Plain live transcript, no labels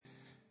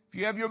If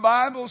you have your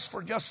Bibles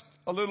for just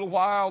a little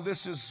while,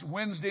 this is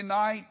Wednesday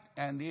night,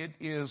 and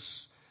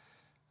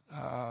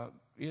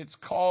it's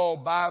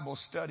called Bible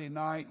study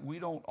night. We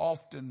don't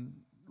often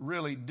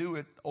really do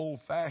it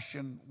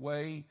old-fashioned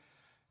way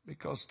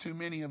because too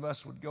many of us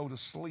would go to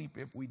sleep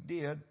if we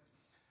did.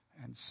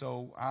 And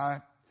so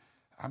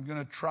I'm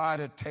going to try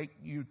to take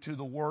you to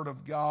the Word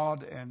of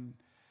God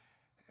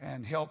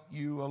and help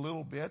you a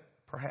little bit,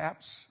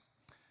 perhaps.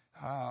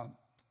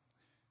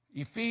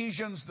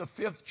 Ephesians, the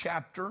 5th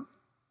chapter,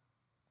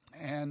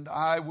 and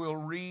I will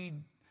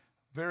read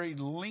very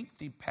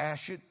lengthy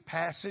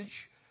passage,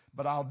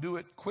 but I'll do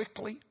it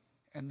quickly,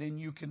 and then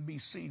you can be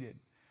seated.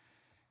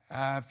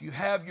 If you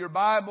have your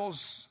Bibles,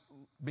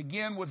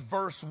 begin with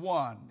verse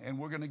 1, and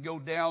we're going to go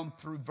down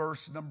through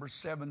verse number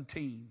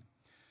 17.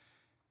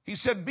 He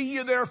said, "Be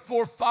ye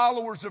therefore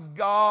followers of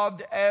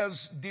God as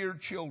dear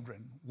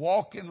children.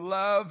 Walk in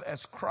love as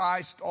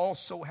Christ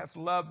also hath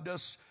loved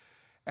us,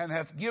 and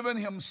hath given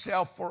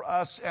himself for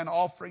us an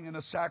offering and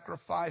a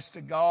sacrifice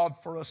to God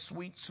for a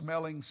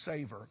sweet-smelling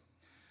savor.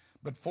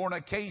 But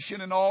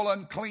fornication and all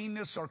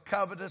uncleanness or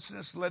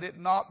covetousness, let it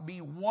not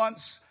be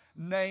once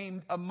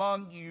named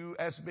among you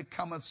as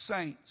becometh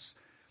saints.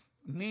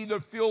 Neither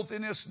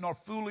filthiness, nor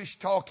foolish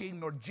talking,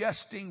 nor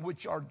jesting,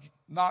 which are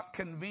not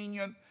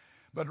convenient,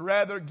 but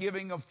rather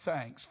giving of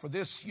thanks. For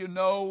this you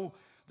know,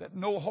 that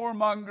no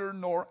whoremonger,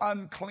 nor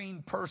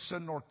unclean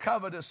person, nor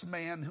covetous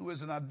man who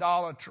is an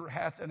idolater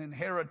hath an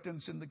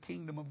inheritance in the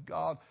kingdom of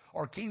God,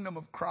 or kingdom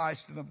of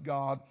Christ and of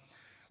God.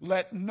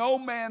 Let no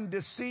man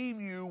deceive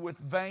you with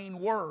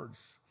vain words,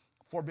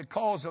 for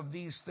because of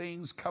these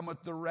things cometh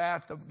the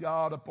wrath of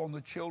God upon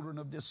the children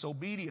of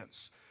disobedience.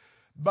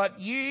 But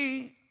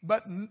be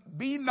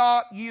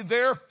not ye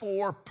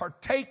therefore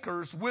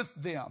partakers with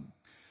them.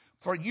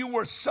 For you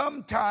were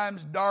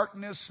sometimes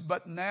darkness,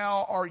 but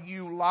now are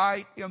you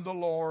light in the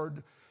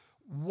Lord.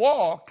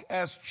 Walk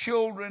as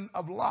children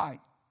of light.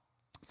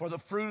 For the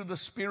fruit of the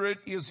Spirit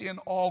is in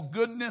all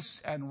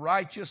goodness and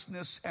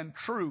righteousness and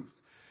truth,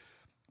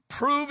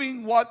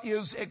 proving what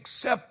is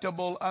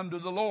acceptable unto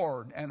the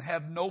Lord, and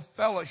have no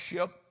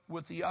fellowship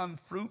with the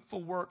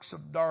unfruitful works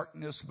of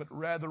darkness, but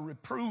rather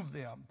reprove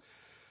them.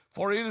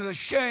 For it is a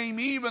shame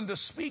even to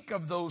speak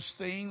of those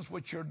things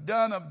which are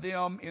done of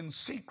them in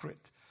secret.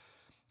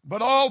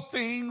 But all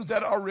things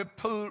that are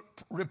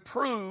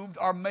reproved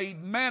are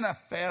made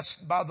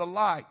manifest by the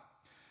light.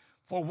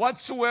 For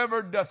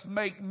whatsoever doth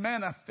make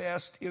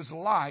manifest is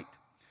light.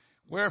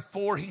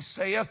 Wherefore he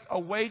saith,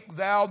 Awake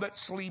thou that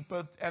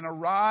sleepeth, and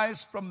arise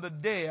from the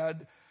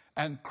dead,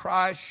 and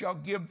Christ shall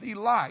give thee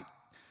light.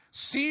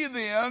 See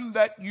then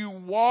that you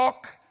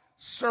walk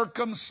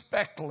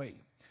circumspectly,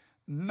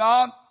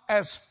 not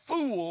as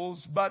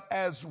fools, but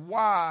as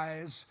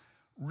wise,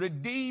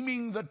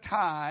 redeeming the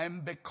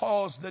time,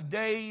 because the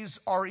days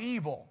are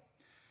evil.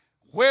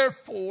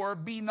 Wherefore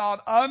be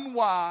not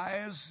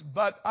unwise,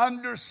 but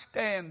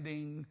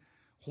understanding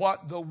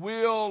what the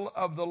will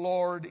of the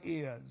Lord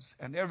is."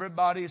 And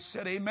everybody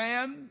said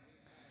amen.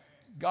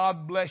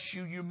 God bless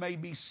you. You may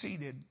be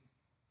seated.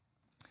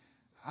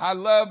 I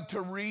love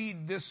to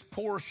read this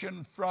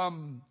portion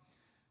from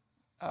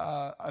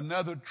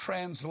another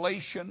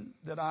translation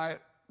that I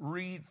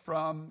read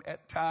from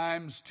at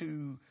times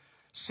to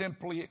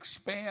simply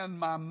expand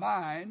my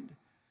mind,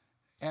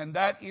 and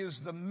that is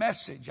the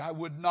Message. I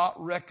would not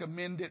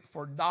recommend it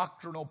for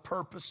doctrinal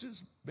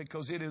purposes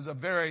because it is a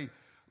very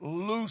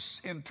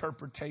loose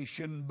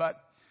interpretation,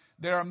 but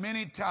there are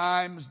many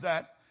times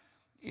that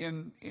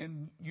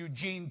in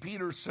Eugene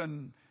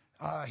Peterson,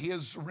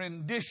 his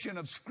rendition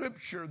of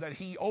Scripture, that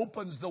he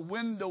opens the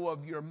window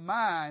of your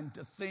mind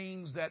to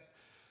things that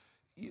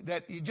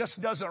it just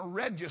doesn't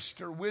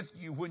register with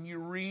you when you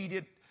read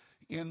it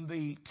in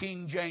the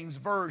King James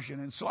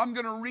Version. And so I'm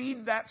going to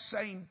read that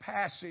same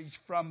passage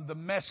from the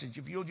Message.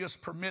 If you'll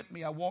just permit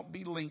me, I won't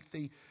be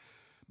lengthy,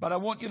 but I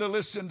want you to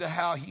listen to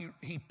how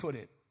he put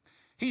it.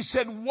 He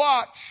said,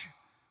 "Watch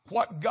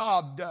what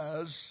God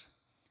does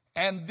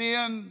and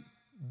then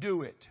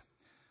do it.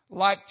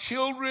 Like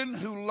children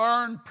who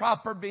learn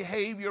proper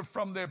behavior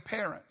from their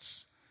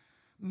parents.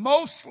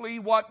 Mostly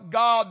what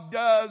God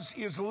does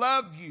is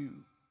love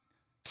you.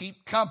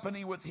 Keep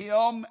company with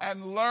Him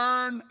and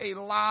learn a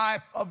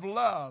life of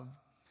love.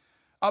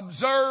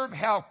 Observe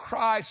how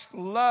Christ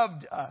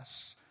loved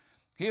us.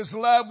 His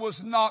love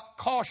was not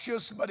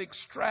cautious but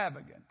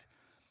extravagant.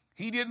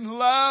 He didn't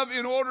love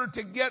in order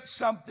to get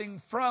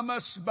something from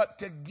us, but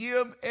to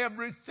give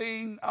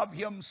everything of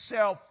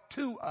Himself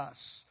to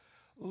us.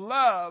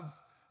 Love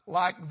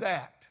like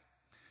that.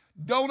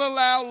 Don't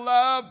allow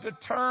love to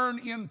turn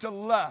into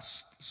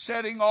lust,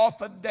 setting off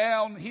a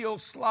downhill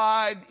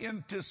slide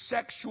into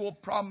sexual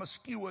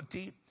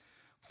promiscuity,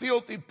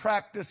 filthy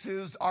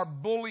practices, or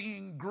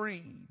bullying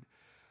greed.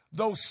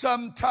 Though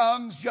some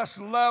tongues just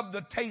love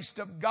the taste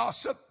of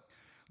gossip,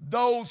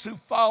 those who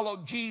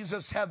follow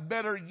Jesus have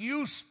better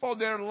use for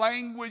their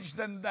language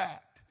than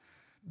that.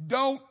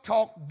 Don't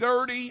talk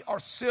dirty or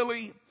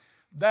silly.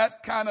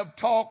 That kind of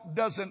talk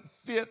doesn't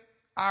fit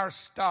our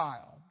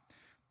style.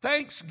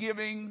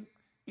 Thanksgiving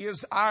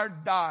is our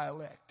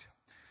dialect.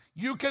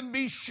 You can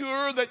be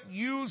sure that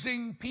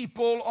using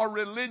people or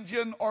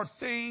religion or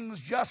things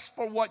just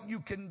for what you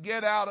can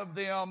get out of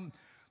them,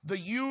 the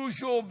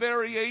usual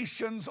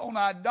variations on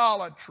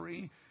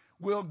idolatry,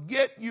 will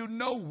get you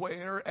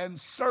nowhere, and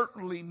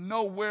certainly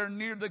nowhere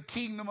near the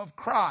kingdom of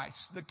Christ,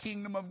 the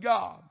kingdom of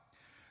God.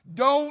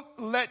 Don't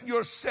let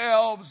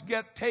yourselves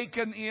get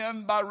taken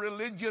in by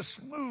religious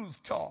smooth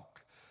talk.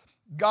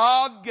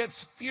 God gets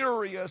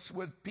furious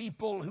with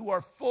people who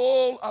are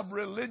full of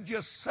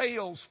religious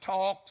sales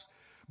talks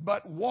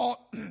but want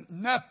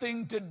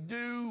nothing to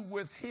do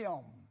with Him.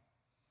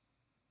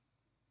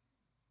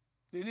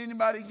 Did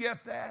anybody get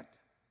that?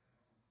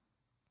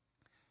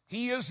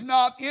 He is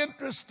not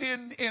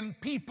interested in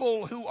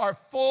people who are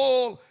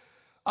full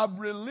of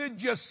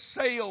religious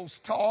sales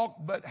talk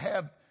but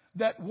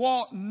that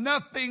want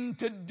nothing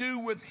to do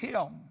with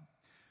Him.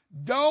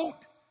 Don't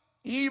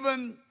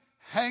even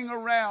hang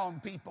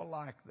around people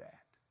like that.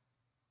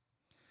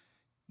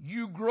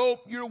 You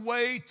groped your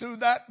way through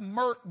that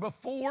murk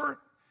before,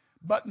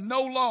 but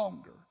no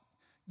longer.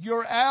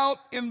 You're out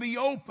in the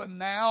open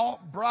now.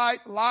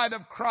 Bright light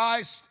of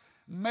Christ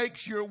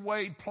makes your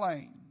way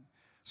plain.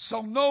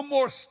 So no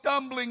more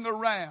stumbling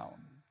around.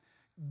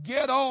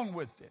 Get on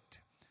with it.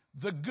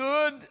 The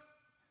good,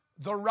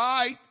 the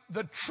right,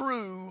 the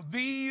true,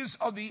 these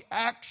are the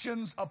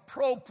actions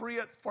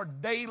appropriate for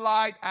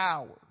daylight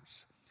hours.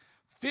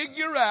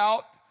 Figure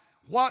out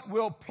what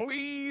will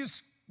please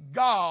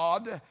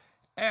God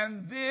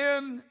and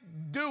then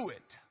do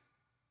it.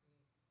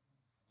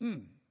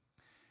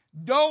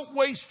 Don't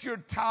waste your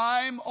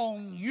time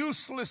on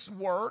useless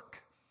work,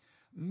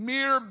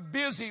 mere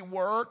busy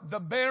work, the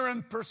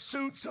barren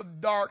pursuits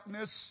of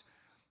darkness.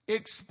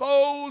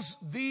 Expose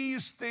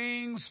these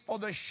things for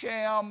the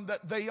sham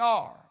that they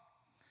are.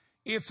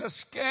 It's a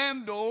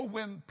scandal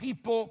when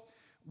people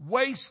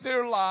waste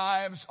their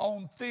lives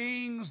on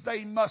things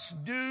they must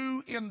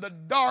do in the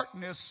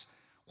darkness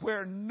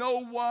where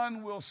no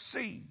one will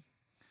see.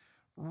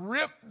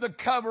 Rip the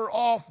cover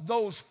off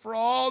those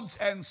frauds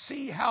and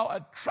see how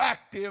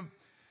attractive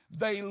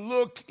they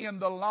look in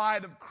the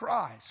light of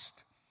Christ.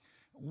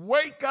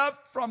 Wake up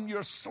from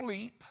your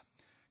sleep.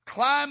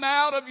 Climb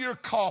out of your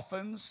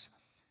coffins.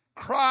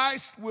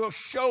 Christ will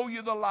show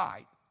you the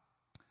light.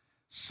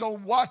 So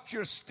watch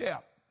your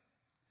step.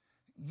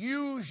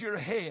 Use your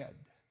head.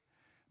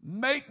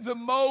 Make the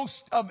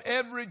most of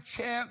every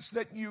chance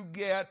that you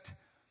get,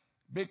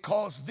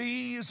 because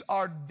these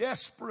are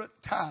desperate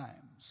times.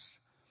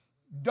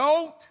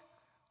 Don't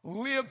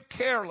live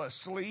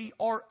carelessly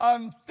or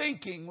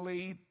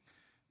unthinkingly.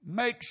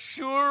 Make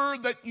sure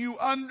that you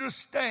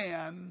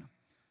understand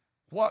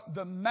what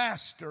the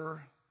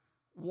Master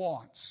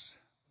wants.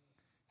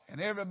 And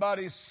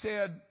everybody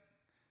said,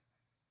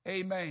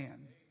 Amen.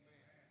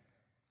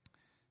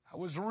 I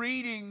was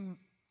reading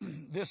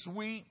this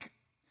week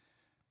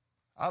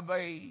of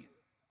a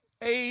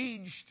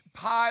aged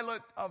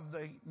pilot of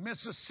the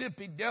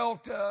Mississippi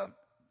Delta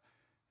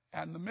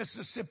and the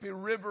Mississippi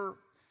River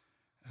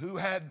who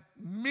had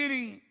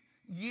many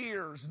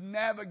years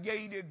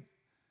navigated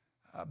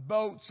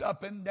boats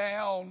up and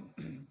down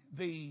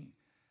the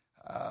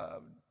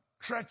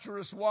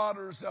treacherous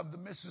waters of the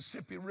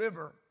Mississippi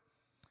River.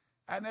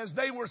 And as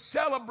they were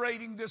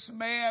celebrating this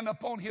man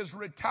upon his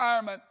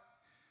retirement,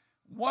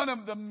 one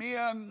of the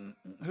men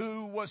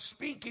who was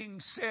speaking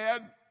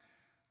said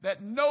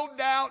that no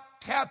doubt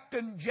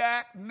Captain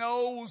Jack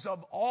knows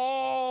of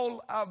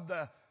all of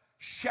the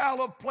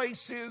shallow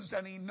places,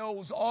 and he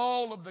knows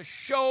all of the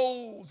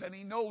shoals, and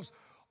he knows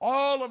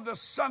all of the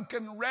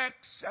sunken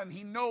wrecks, and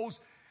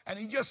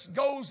he just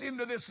goes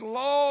into this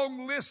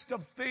long list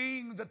of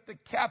things that the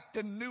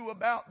captain knew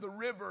about the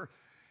river.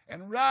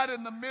 And right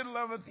in the middle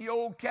of it, the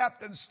old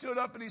captain stood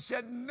up and he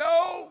said,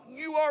 "No,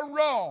 you are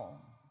wrong."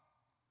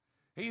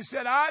 He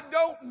said, "I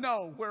don't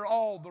know where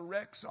all the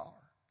wrecks are.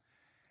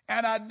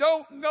 And I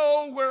don't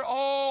know where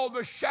all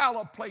the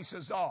shallow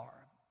places are.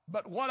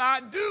 But what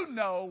I do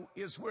know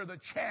is where the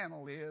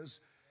channel is.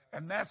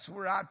 And that's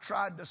where I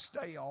tried to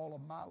stay all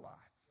of my life."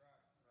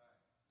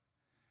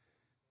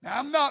 Now,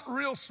 I'm not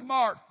real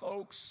smart,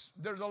 folks.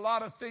 There's a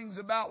lot of things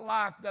about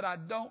life that I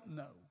don't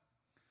know.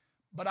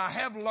 But I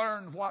have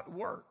learned what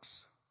works.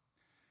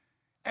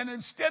 And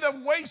instead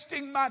of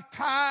wasting my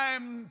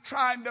time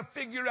trying to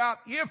figure out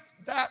if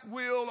that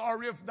will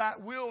or if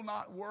that will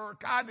not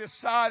work, I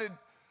decided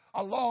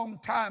a long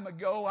time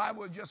ago I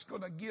was just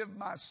going to give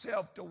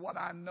myself to what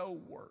I know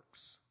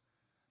works.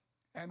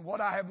 And what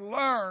I have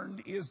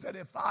learned is that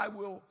if I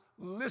will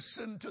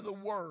listen to the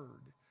Word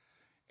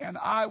and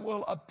I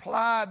will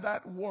apply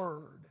that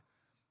Word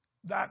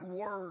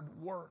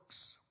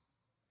works.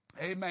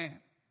 Amen.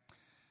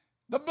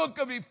 The book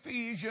of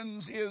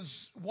Ephesians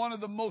is one of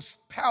the most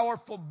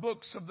powerful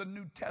books of the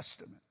New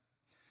Testament.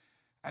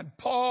 And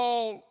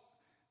Paul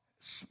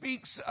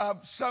speaks of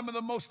some of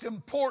the most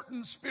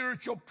important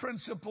spiritual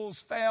principles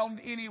found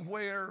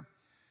anywhere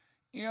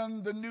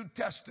in the New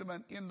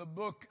Testament in the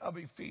book of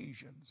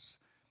Ephesians.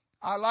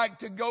 I like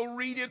to go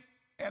read it,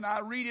 and I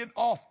read it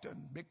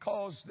often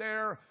because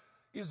there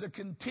is a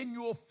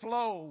continual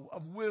flow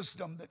of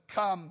wisdom that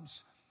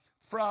comes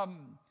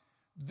from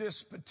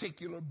this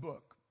particular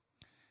book.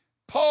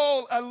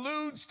 Paul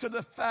alludes to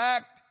the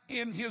fact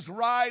in his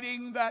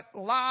writing that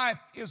life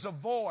is a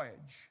voyage.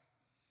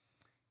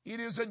 It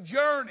is a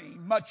journey,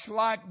 much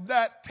like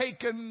that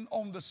taken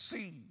on the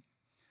sea.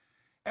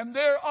 And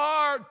there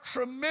are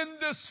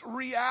tremendous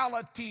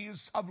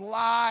realities of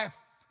life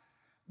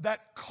that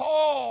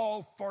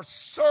call for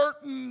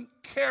certain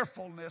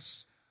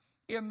carefulness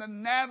in the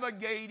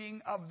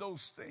navigating of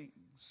those things.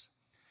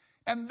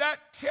 And that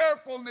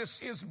carefulness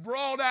is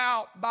brought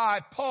out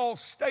by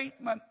Paul's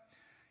statement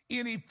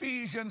in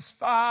Ephesians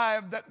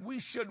 5 that we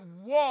should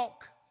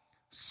walk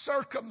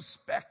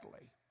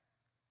circumspectly.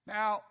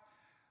 Now,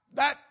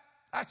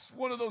 that's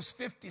one of those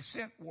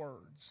 50-cent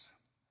words.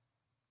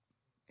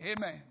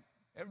 Amen.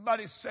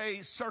 Everybody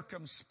say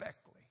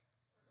circumspectly.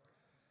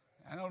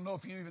 I don't know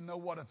if you even know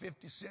what a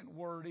 50-cent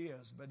word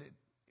is, but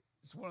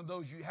it's one of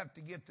those you have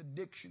to get the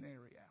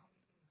dictionary out.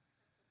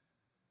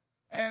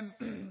 And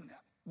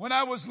when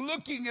I was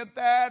looking at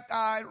that,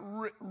 I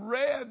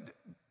read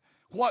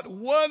what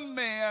one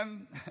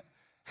man,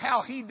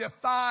 how he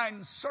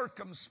defined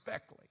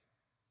circumspectly.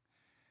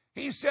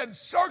 He said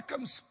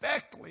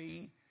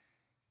circumspectly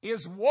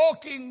is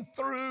walking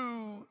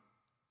through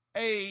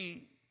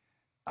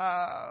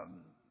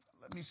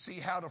let me see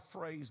how to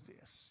phrase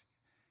this.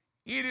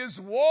 It is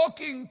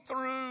walking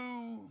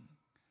through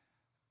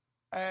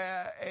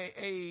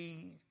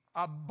a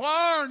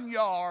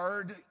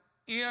barnyard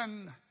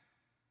in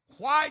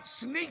white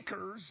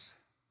sneakers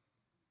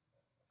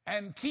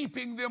and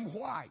keeping them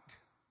white.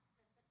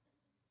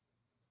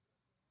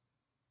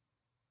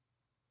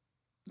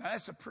 Now,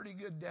 that's a pretty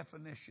good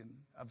definition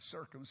of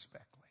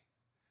circumspectly.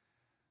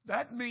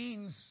 That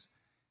means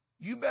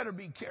you better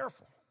be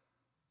careful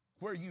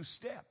where you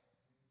step.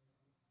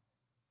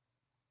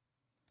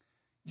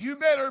 You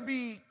better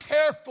be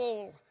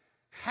careful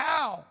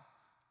how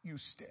you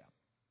step.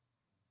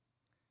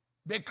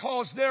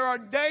 Because there are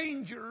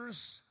dangers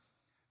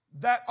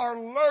that are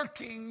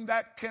lurking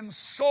that can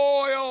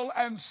soil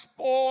and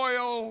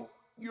spoil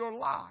your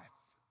life.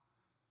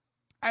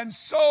 And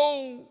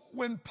so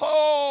when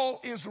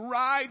Paul is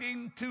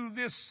writing to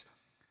this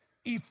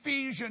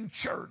Ephesian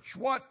church,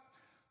 what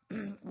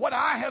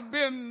I have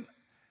been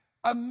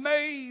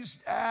amazed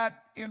at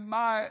in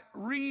my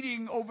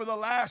reading over the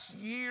last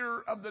year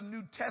of the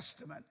New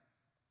Testament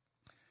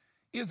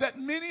is that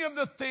many of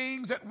the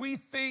things that we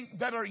think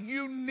that are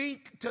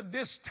unique to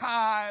this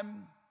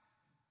time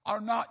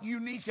are not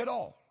unique at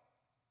all.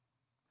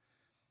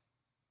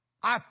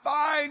 I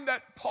find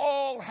that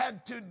Paul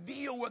had to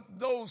deal with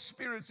those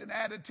spirits and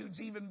attitudes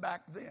even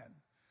back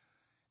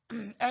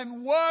then.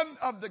 And one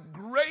of the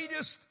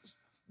greatest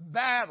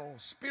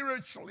battles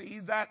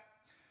spiritually that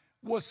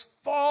was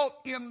fought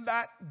in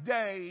that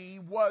day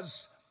was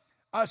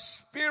a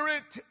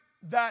spirit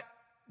that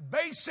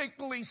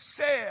basically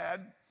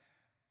said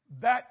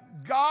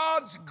that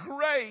God's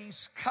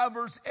grace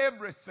covers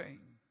everything.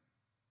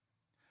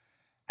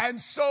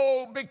 And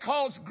so,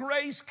 because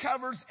grace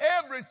covers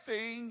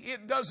everything,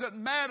 it doesn't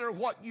matter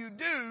what you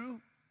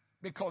do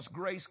because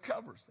grace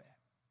covers that.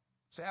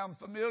 Sound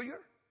familiar?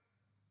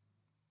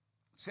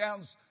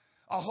 Sounds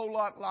a whole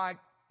lot like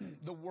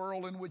the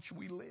world in which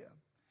we live.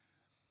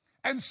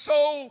 And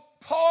so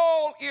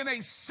Paul, in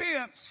a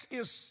sense,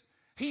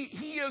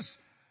 he's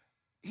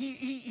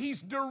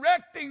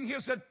directing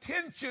his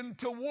attention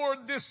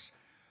toward this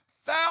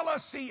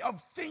fallacy of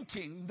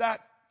thinking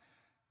that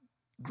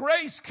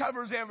grace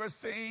covers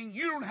everything.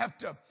 You don't have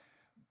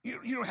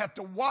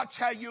to watch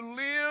how you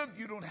live.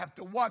 You don't have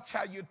to watch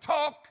how you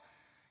talk.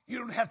 You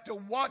don't have to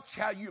watch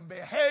how you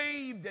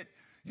behave. That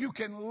you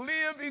can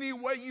live any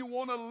way you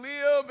want to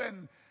live,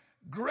 and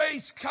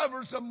grace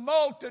covers a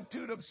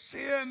multitude of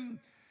sin.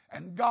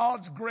 And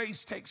God's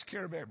grace takes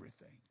care of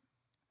everything.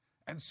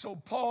 And so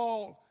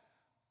Paul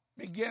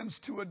begins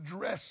to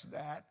address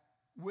that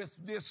with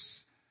this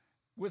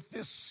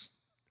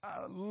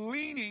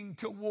leaning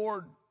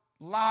toward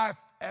life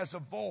as a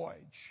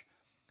voyage.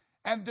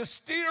 And to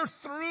steer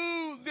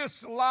through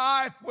this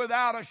life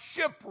without a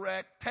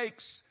shipwreck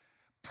takes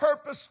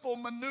purposeful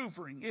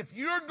maneuvering. If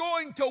you're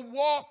going to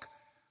walk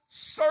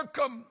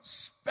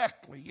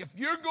circumspectly, if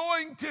you're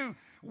going to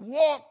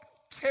walk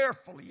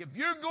carefully, if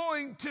you're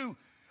going to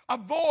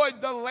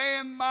avoid the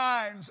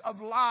landmines of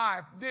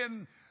life,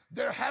 then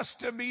there has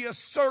to be a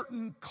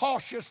certain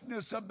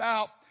cautiousness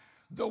about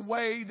the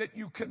way that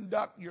you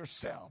conduct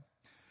yourself.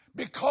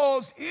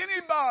 Because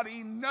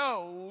anybody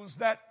knows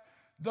that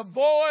the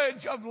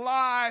voyage of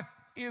life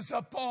is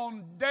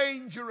upon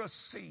dangerous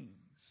seas.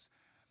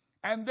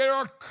 And there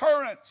are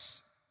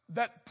currents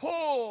that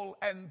pull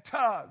and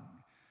tug.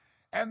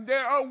 And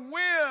there are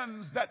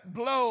winds that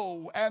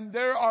blow. And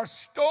there are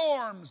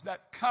storms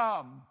that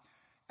come.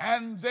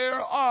 And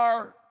there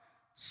are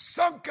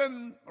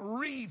sunken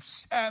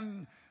reefs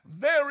and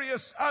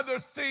various other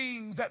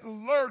things that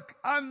lurk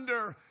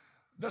under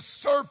the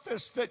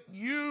surface that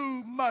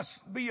you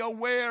must be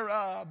aware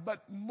of.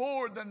 But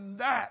more than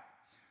that,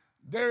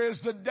 there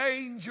is the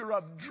danger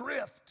of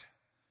drift.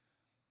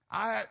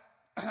 I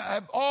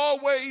have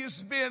always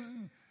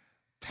been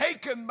taken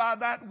taken by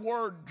that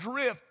word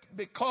drift,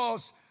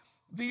 because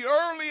the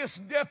earliest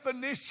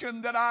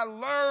definition that I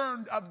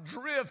learned of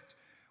drift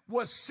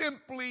was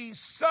simply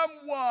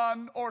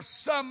someone or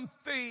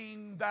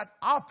something that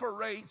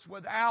operates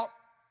without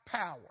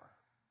power.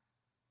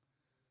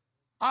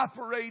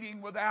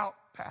 Operating without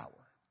power.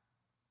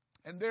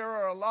 And there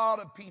are a lot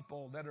of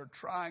people that are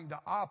trying to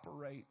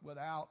operate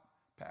without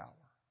power.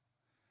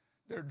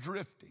 They're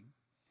drifting.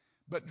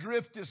 But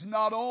drift is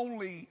not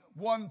only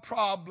one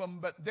problem,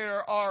 but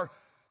there are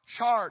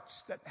charts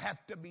that have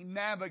to be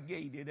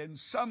navigated. And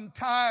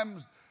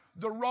sometimes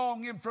the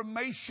wrong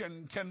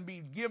information can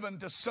be given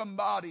to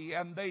somebody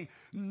and they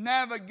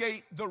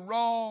navigate the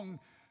wrong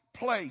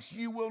place.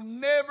 You will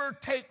never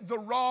take the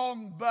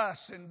wrong bus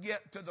and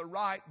get to the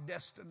right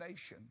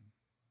destination.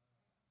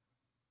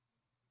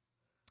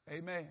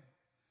 Amen.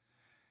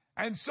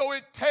 And so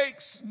it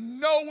takes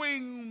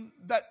knowing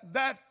that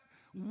that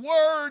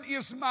Word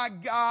is my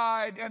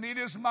guide and it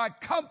is my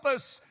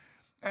compass,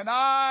 and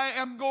I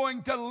am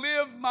going to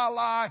live my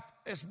life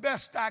as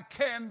best I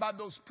can by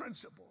those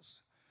principles.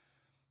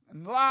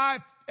 And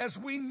life, as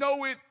we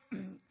know it,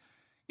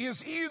 is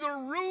either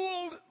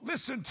ruled,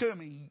 listen to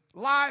me,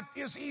 life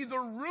is either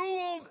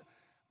ruled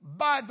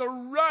by the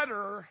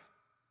rudder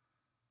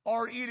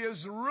or it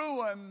is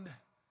ruined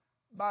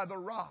by the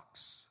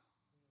rocks.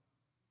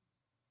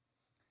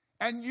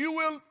 And you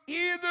will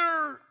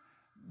either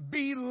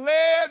be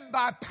led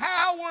by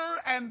power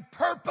and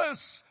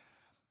purpose,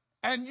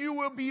 and you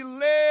will be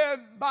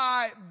led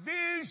by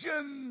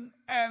vision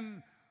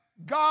and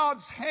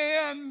God's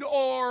hand,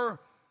 or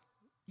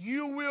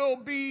you will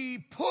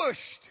be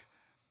pushed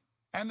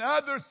and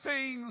other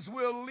things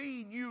will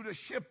lead you to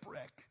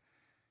shipwreck.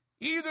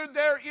 Either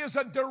there is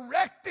a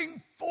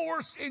directing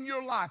force in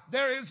your life.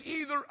 There is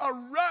either a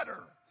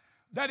rudder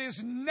that is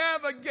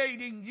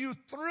navigating you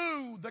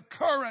through the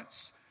currents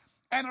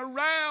and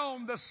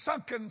around the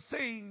sunken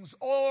things,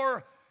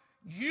 or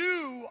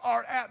you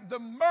are at the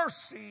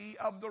mercy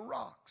of the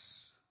rocks.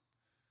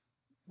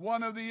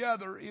 One or the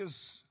other is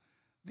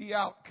the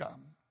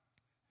outcome.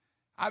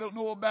 I don't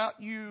know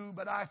about you,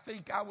 but I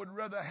think I would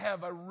rather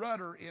have a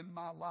rudder in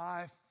my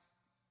life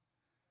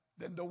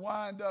than to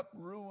wind up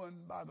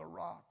ruined by the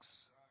rocks.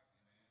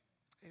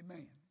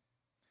 Amen.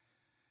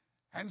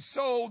 And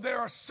so there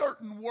are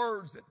certain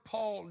words that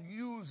Paul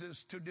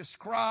uses to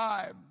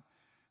describe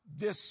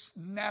this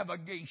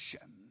navigation.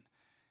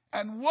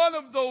 And one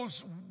of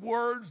those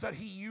words that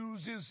he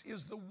uses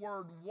is the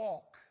word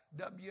walk.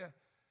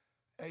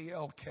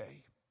 W-A-L-K.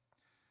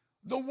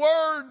 The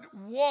word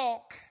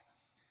walk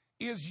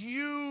is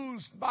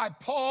used by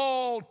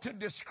Paul to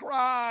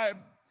describe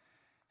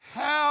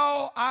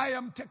how I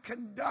am to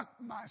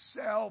conduct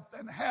myself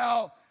and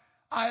how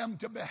I am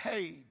to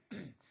behave.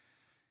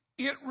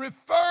 It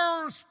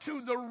refers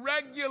to the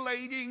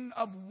regulating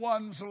of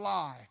one's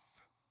life.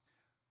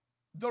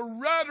 The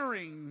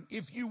ruddering,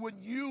 if you would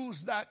use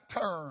that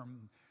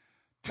term,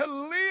 to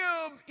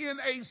live in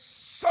a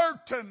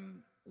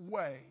certain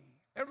way.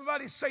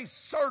 Everybody say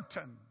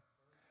certain.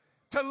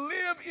 To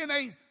live in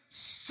a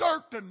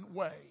certain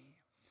way.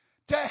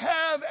 To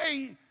have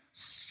a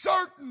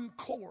certain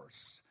course.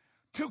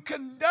 To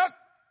conduct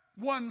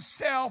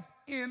oneself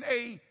in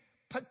a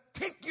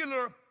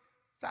particular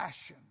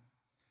fashion.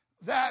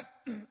 That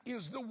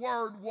is the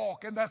word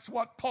walk. And that's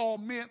what Paul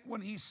meant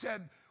when he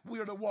said we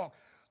are to walk.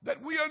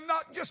 That we are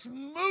not just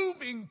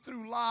moving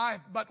through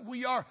life, but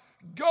we are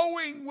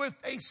going with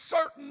a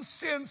certain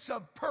sense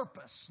of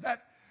purpose.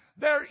 That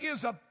there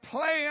is a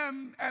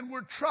plan and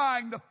we're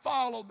trying to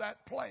follow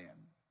that plan.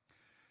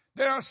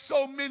 There are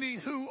so many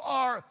who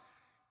are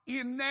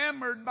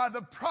enamored by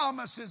the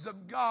promises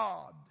of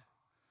God,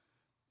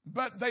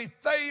 but they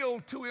fail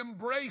to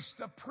embrace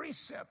the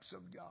precepts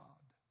of God.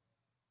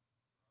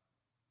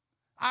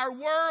 Our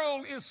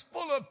world is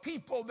full of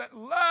people that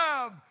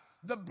love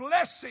the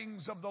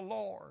blessings of the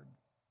Lord,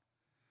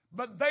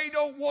 but they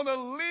don't want to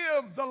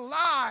live the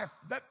life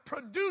that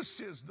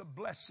produces the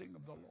blessing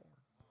of the Lord.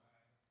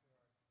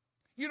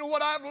 You know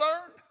what I've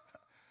learned?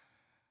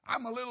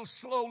 I'm a little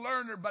slow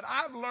learner, but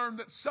I've learned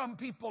that some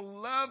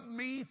people love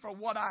me for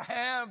what I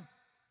have,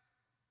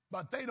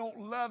 but they don't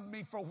love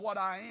me for what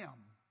I am.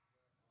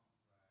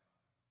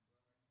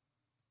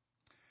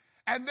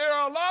 And there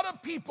are a lot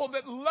of people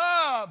that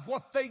love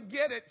what they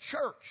get at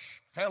church.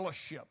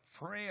 Fellowship,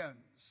 friends.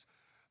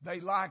 They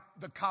like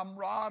the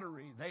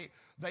camaraderie.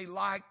 They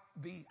like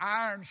the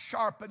iron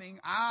sharpening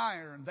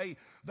iron.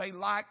 They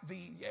like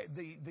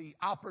the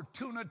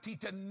opportunity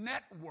to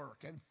network.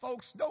 And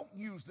folks, don't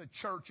use the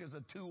church as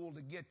a tool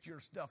to get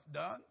your stuff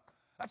done.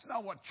 That's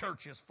not what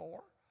church is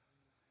for.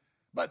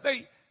 But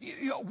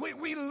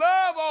we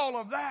love all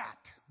of that.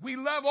 We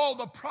love all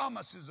the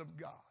promises of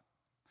God.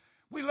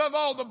 We love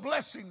all the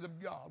blessings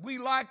of God. We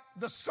like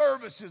the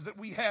services that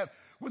we have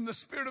when the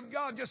Spirit of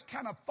God just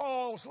kind of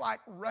falls like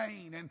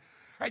rain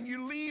and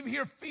you leave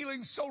here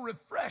feeling so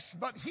refreshed.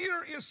 But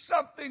here is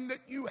something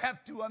that you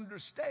have to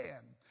understand.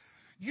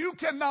 You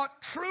cannot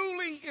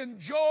truly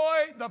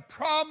enjoy the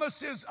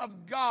promises of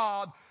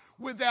God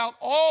without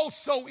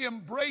also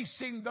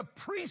embracing the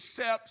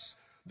precepts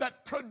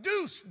that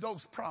produce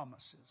those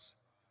promises.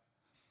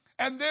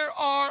 And there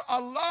are a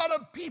lot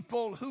of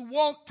people who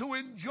want to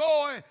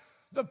enjoy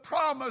the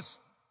promise,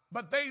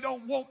 but they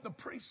don't want the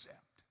precept.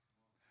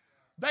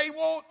 They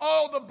want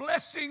all the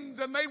blessings,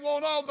 and they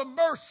want all the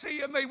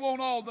mercy, and they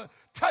want all the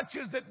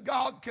touches that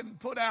God can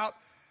put out,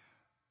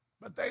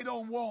 but they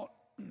don't want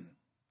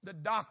the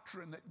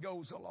doctrine that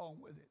goes along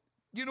with it.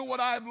 You know what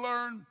I've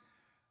learned?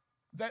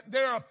 That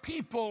there are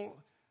people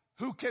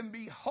who can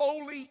be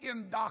holy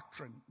in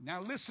doctrine.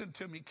 Now listen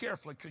to me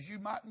carefully, because you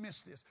might miss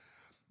this.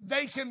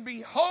 They can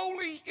be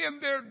holy in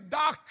their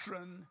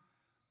doctrine,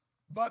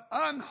 but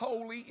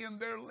unholy in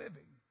their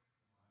living.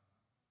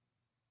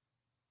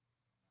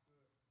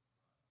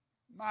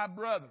 My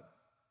brother,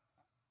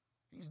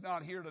 he's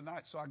not here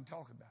tonight, so I can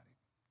talk about him,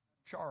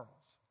 Charles.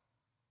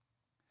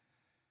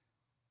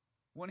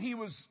 When he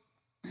was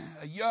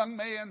a young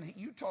man,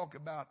 you talk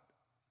about,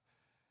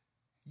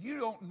 you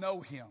don't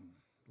know him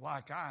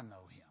like I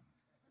know him.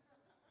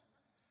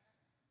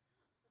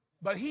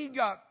 But he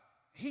got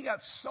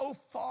so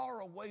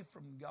far away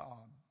from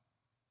God.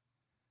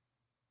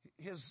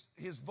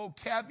 His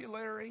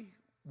vocabulary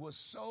was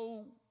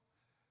so,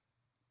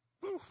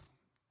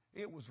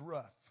 it was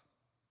rough.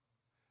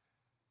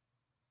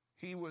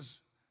 He was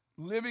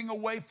living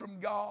away from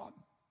God.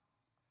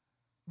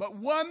 But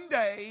one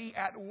day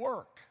at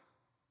work,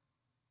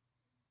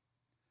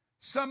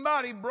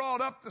 somebody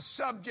brought up the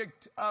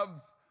subject of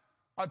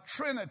a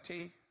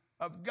trinity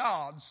of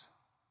gods.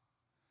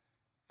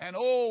 And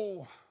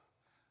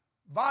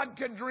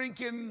vodka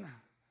drinking,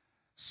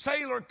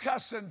 sailor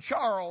cussing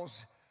Charles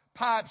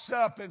pipes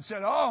up and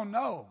said, "Oh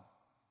no."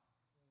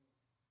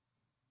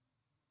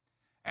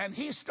 And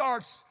he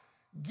starts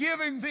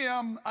giving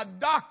them a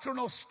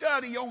doctrinal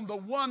study on the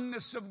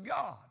oneness of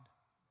God.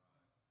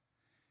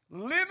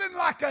 Living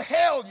like a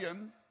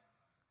hellion,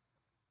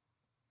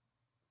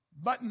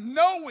 but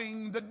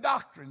knowing the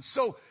doctrine.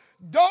 So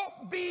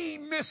don't be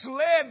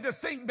misled to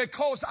think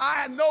because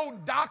I know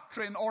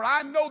doctrine or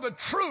I know the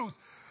truth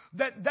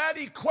that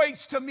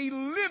equates to me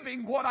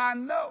living what I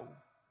know.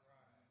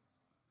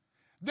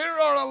 There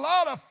are a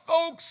lot of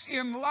folks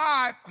in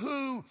life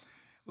who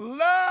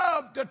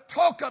love to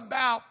talk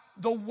about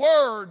the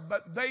Word,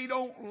 but they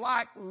don't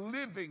like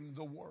living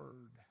the Word.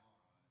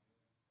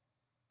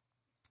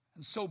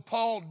 And so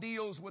Paul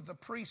deals with a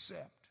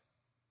precept.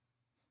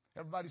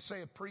 Everybody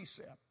say a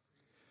precept.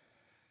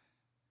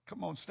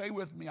 Come on, stay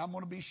with me. I'm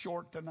going to be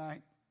short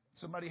tonight.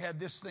 Somebody had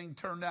this thing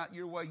turned out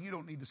your way. You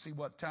don't need to see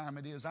what time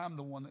it is. I'm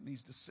the one that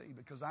needs to see,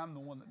 because I'm the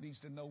one that needs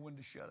to know when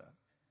to shut up.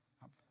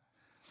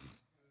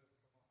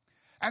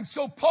 And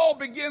so Paul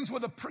begins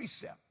with a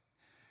precept.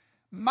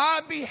 My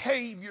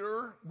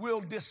behavior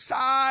will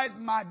decide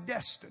my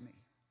destiny.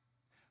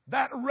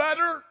 That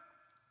rudder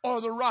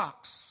or the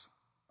rocks.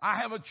 I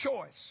have a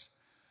choice.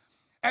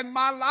 And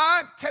my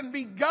life can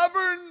be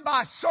governed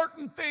by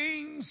certain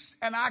things,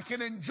 and I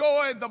can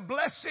enjoy the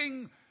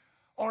blessing,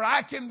 or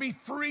I can be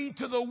free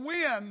to the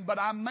wind, but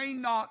I may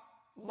not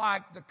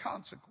like the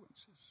consequences.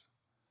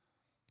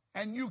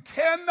 And you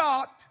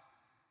cannot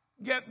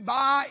get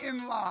by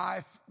in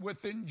life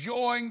with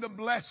enjoying the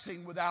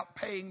blessing without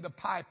paying the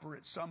piper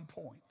at some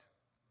point.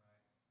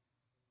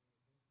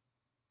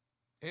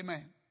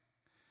 Amen.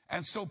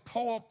 And so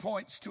Paul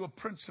points to a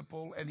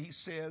principle, and he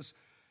says,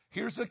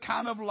 here's the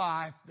kind of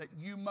life that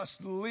you must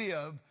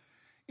live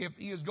if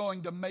he is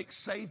going to make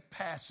safe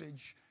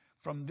passage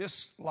from this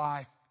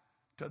life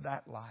to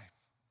that life.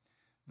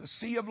 The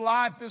sea of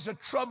life is a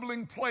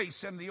troubling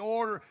place, and the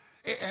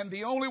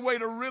only way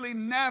to really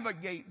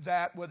navigate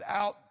that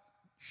without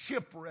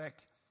shipwreck,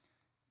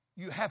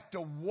 you have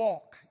to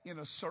walk in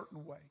a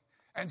certain way.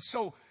 And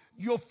so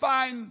you'll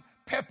find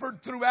peppered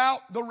throughout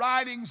the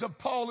writings of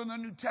Paul in the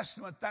New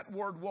Testament that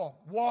word walk.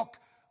 Walk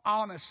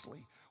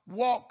honestly.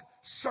 Walk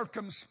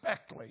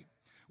circumspectly.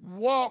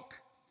 Walk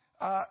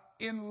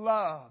in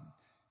love.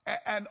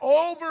 And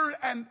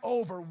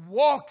over,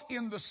 walk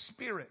in the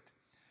Spirit.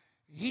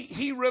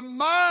 He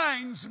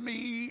reminds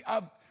me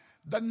of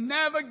the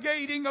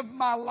navigating of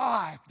my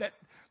life, that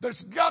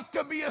there's got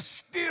to be a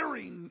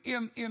steering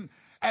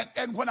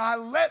and when I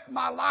let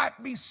my life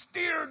be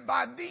steered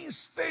by these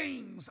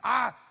things,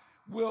 I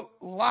will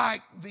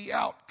like the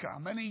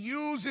outcome. And he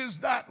uses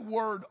that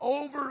word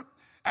over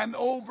and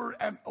over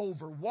and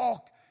over.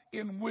 Walk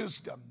in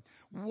wisdom.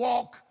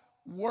 Walk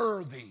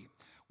worthy.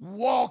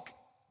 Walk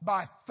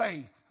by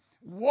faith.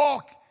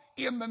 Walk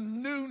in the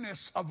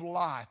newness of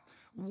life.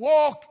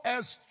 Walk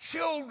as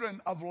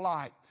children of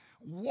light.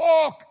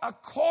 Walk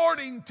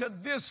according to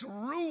this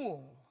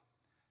rule.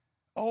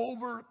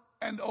 Over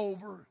and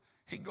over,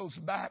 he goes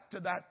back to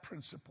that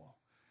principle,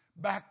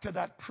 back to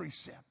that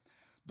precept.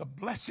 The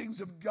blessings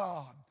of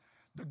God,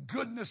 the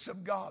goodness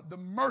of God, the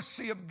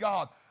mercy of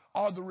God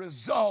are the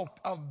result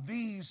of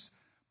these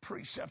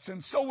precepts.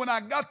 And so when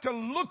I got to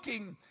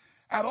looking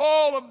at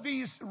all of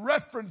these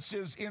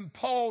references in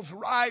Paul's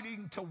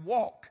writing to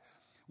walk,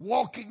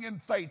 walking in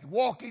faith,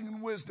 walking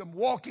in wisdom,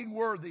 walking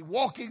worthy,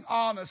 walking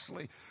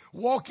honestly,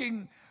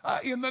 walking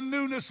in the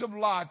newness of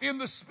life, in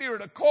the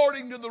Spirit,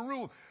 according to the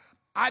rule,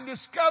 I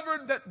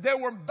discovered that there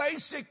were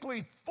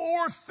basically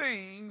 4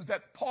 things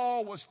that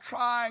Paul was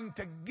trying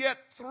to get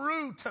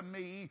through to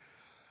me,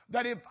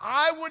 that if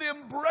I would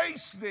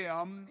embrace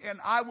them and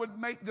I would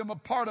make them a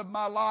part of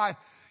my life,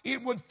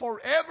 it would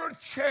forever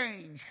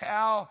change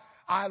how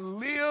I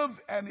live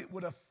and it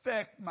would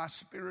affect my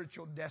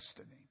spiritual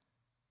destiny.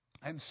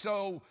 And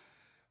so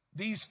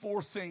these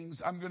 4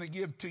 things I'm going to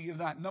give to you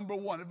tonight. Number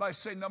 1. Everybody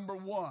say number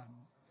 1.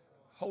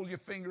 Hold your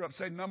finger up.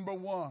 Say number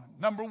 1.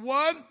 Number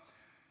 1.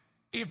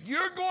 If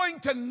you're going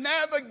to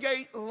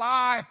navigate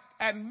life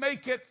and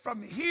make it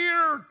from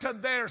here to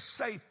there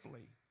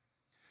safely,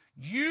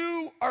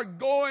 you are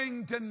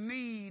going to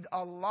need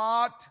a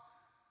lot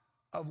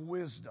of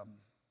wisdom.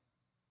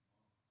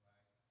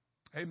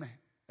 Amen.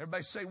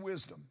 Everybody say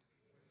wisdom.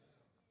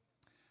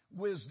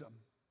 Wisdom.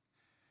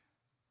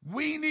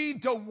 We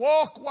need to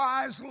walk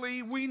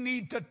wisely. We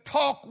need to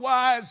talk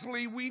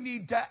wisely. We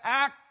need to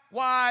act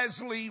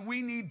wisely.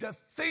 We need to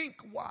think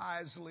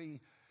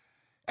wisely.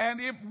 And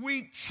if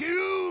we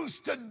choose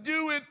to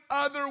do it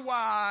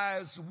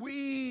otherwise,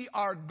 we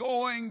are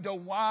going to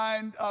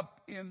wind up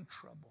in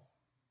trouble.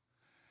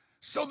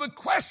 So the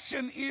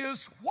question is,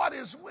 what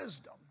is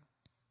wisdom?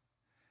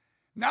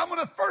 Now I'm going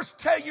to first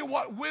tell you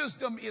what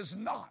wisdom is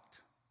not.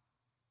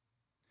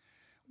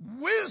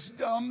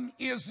 Wisdom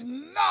is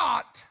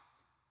not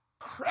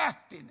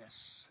craftiness.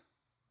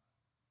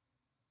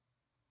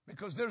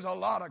 Because there's a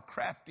lot of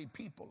crafty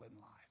people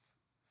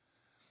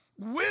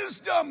in life.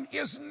 Wisdom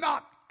is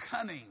not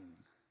cunning,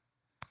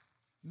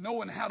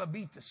 knowing how to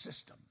beat the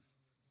system,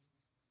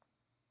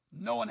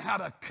 knowing how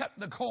to cut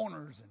the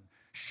corners and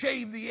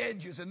shave the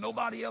edges and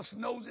nobody else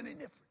knows any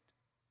different,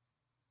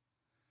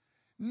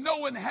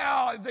 knowing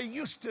how they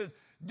used to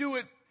do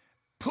it,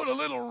 put a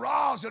little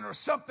rosin or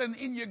something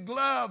in your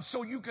glove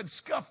so you could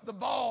scuff the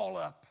ball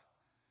up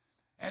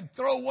and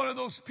throw one of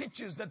those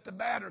pitches that the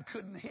batter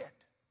couldn't hit.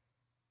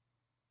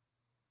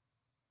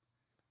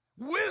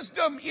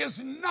 Wisdom is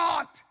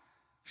not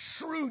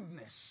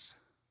shrewdness,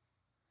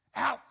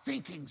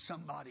 outthinking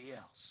somebody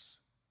else,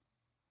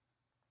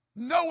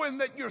 knowing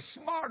that you're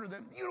smarter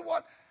than. You know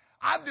what?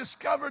 I've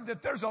discovered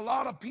that there's a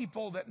lot of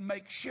people that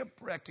make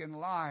shipwreck in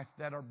life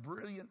that are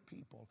brilliant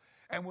people.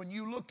 And when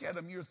you look at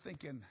them, you're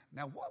thinking,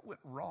 now what went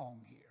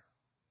wrong here?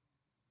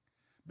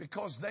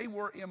 Because they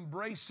were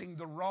embracing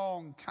the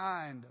wrong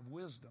kind of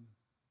wisdom.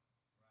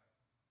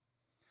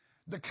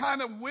 The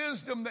kind of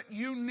wisdom that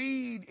you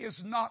need is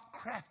not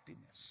craftiness.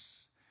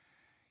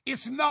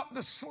 It's not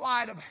the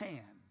sleight of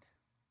hand.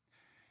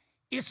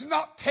 It's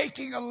not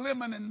taking a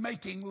lemon and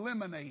making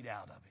lemonade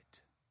out of it.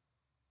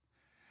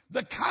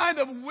 The kind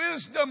of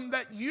wisdom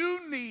that you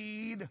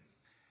need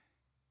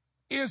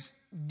is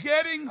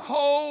getting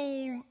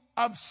hold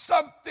of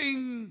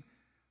something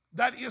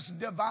that is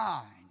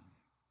divine.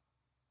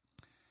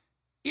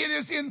 It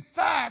is, in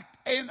fact,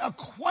 an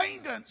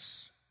acquaintance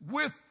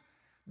with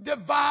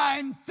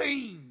divine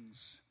things.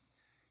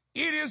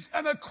 It is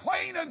an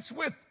acquaintance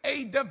with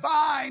a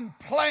divine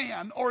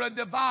plan or a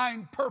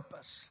divine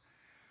purpose.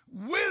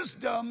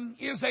 Wisdom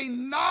is a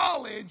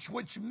knowledge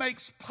which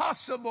makes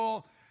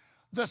possible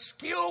the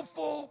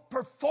skillful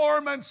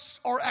performance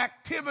or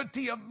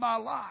activity of my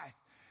life.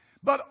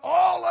 But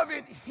all of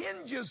it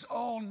hinges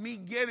on me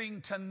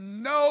getting to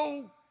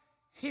know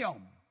Him.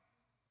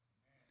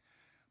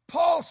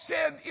 Paul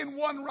said in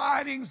one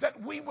writings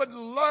that we would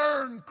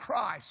learn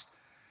Christ.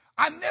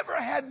 I never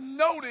had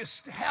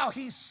noticed how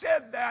he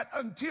said that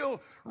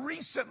until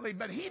recently,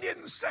 but he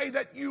didn't say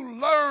that you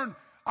learn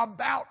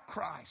about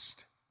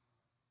Christ.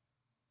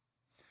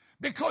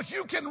 Because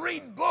you can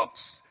read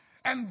books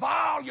and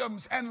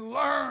volumes and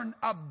learn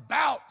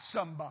about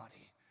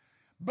somebody.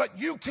 But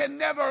you can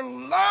never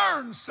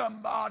learn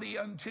somebody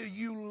until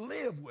you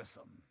live with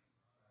them.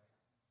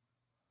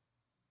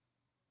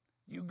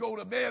 You go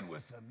to bed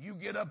with them. You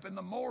get up in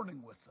the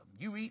morning with them.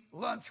 You eat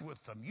lunch with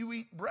them. You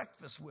eat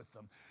breakfast with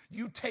them.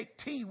 You take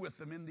tea with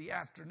them in the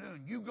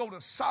afternoon. You go to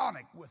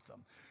Sonic with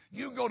them.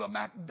 You go to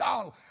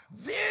McDonald's.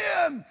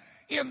 Then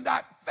in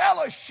that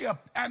fellowship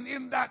and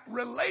in that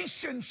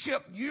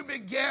relationship, you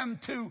begin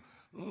to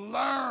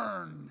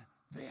learn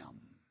them.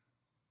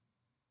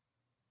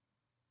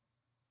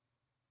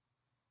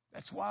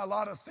 That's why a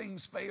lot of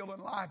things fail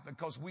in life,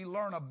 because we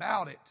learn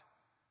about it,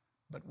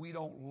 but we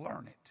don't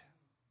learn it.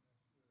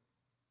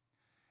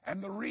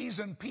 And the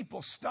reason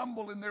people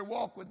stumble in their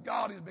walk with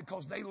God is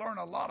because they learn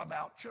a lot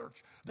about church.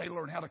 They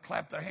learn how to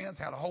clap their hands,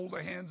 how to hold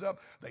their hands up.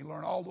 They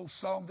learn all those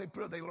songs they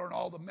put. They learn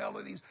all the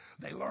melodies.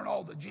 They learn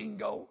all the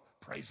jingo.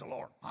 Praise the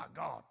Lord. My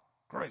God.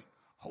 Great.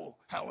 Oh,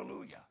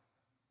 hallelujah.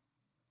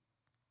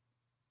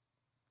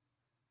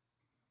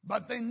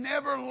 But they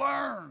never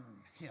learn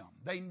Him.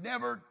 They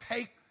never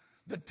take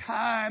the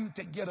time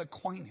to get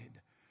acquainted.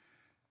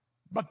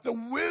 But the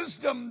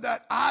wisdom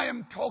that I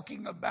am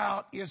talking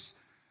about is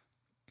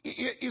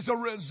a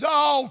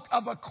result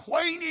of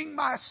acquainting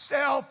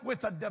myself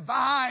with a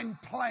divine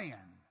plan,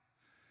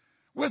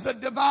 with a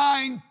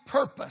divine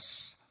purpose,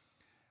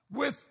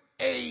 with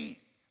a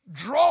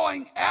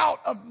drawing out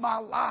of my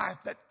life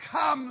that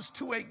comes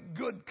to a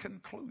good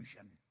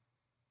conclusion.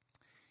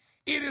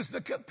 It is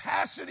the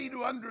capacity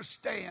to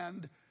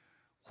understand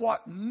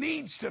what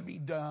needs to be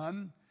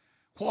done,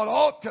 what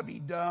ought to be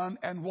done,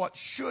 and what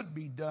should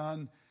be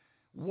done.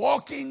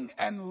 Walking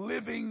and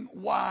living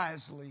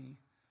wisely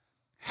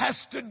has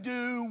to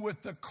do with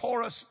the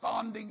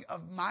corresponding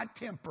of my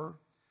temper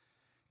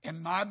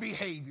and my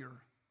behavior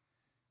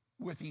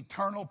with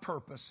eternal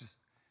purposes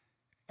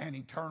and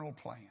eternal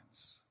plans.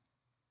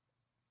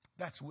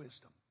 That's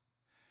wisdom.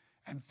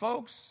 And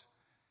folks,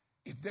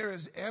 if there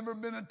has ever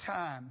been a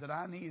time that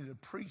I needed to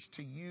preach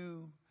to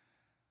you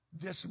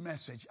this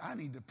message, I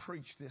need to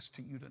preach this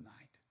to you tonight.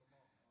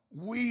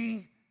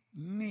 We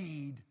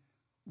need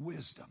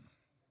wisdom.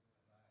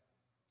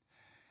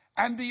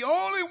 And the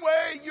only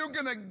way you're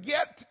going to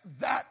get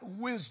that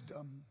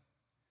wisdom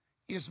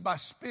is by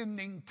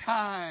spending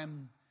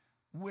time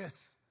with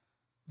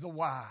the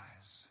wise.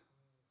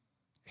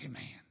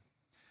 Amen.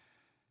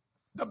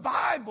 The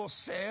Bible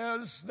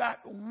says that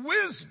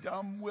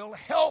wisdom will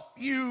help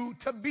you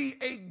to be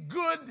a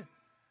good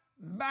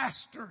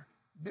master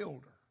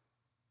builder.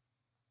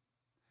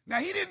 Now,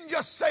 he didn't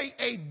just say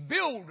a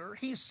builder,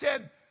 he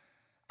said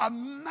a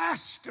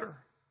master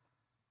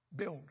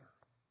builder.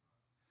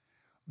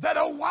 That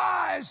a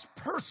wise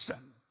person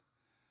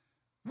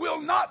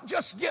will not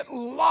just get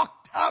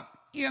locked up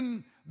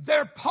in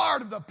their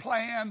part of the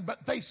plan, but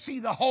they see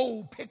the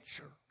whole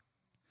picture.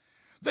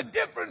 The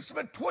difference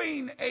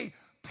between a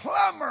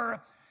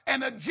plumber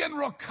and a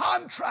general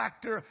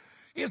contractor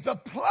is the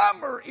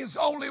plumber is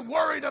only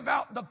worried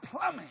about the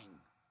plumbing.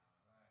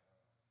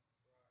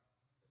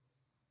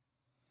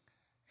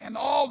 And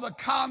all the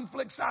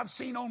conflicts I've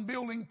seen on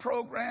building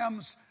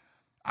programs,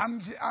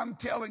 I'm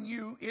telling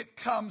you, it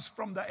comes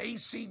from the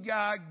AC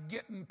guy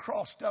getting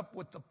crossed up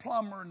with the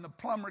plumber and the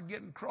plumber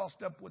getting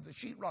crossed up with the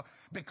sheetrock,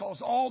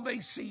 because all they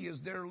see is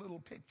their little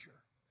picture.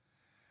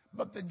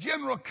 But the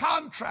general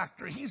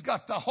contractor, he's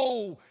got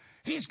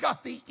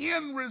the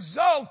end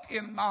result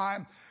in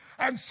mind.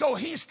 And so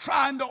he's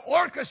trying to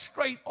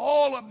orchestrate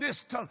all of this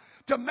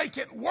to make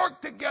it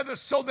work together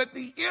so that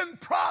the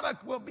end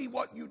product will be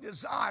what you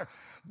desire.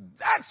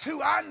 That's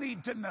who I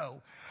need to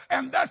know.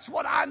 And that's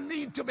what I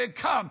need to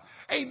become,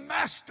 a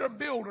master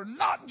builder,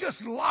 not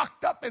just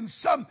locked up in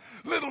some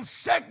little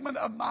segment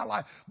of my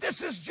life.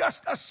 This is just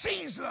a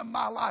season of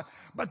my life.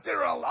 But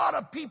there are a lot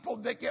of people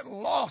that get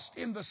lost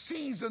in the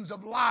seasons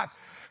of life.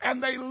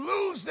 And they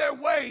lose their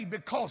way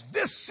because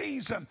this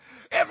season,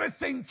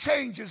 everything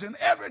changes and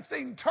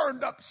everything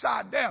turned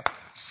upside down.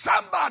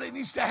 Somebody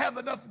needs to have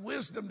enough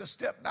wisdom to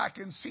step back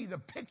and see the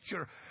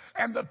picture.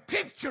 And the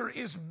picture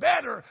is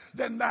better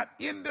than that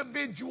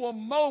individual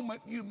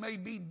moment you may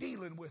be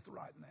dealing with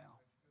right now.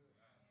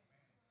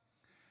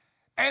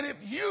 And if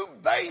you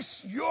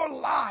base your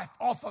life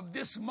off of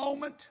this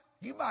moment,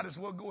 you might as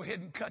well go ahead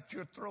and cut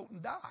your throat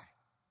and die.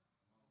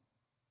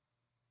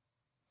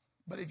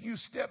 But if you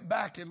step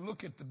back and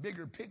look at the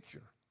bigger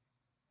picture,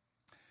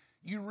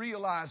 you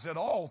realize that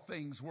all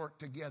things work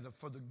together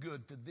for the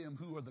good to them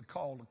who are the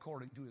called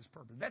according to his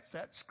purpose. That's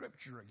that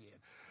scripture again.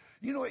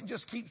 You know, it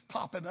just keeps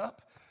popping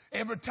up.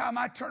 Every time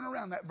I turn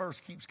around, that verse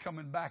keeps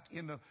coming back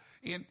into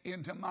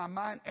my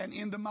mind and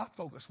into my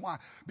focus. Why?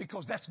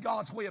 Because that's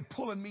God's way of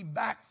pulling me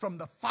back from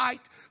the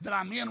fight that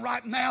I'm in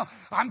right now.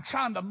 I'm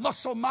trying to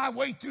muscle my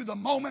way through the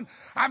moment.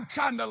 I'm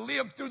trying to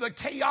live through the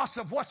chaos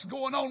of what's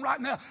going on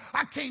right now.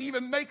 I can't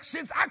even make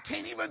sense. I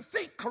can't even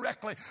think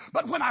correctly.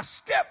 But when I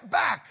step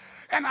back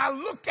and I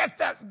look at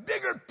that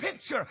bigger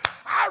picture,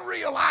 I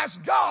realize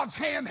God's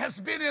hand has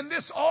been in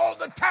this all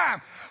the time.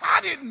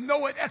 I didn't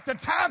know it at the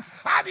time.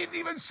 I didn't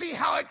even see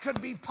how it could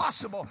be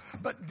possible.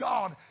 But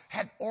God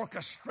had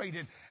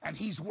orchestrated, and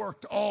he's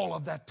worked all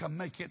of that to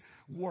make it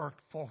work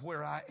for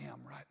where I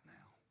am right now.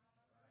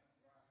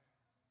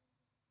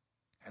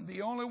 And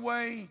the only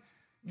way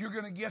you're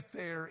going to get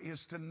there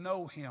is to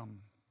know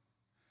him.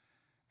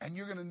 And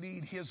you're going to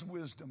need his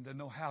wisdom to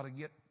know how to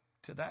get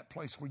to that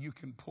place where you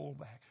can pull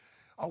back.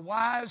 A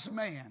wise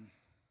man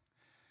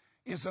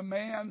is a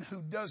man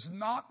who does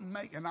not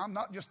make, and I'm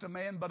not just a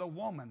man but a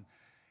woman,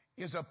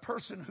 is a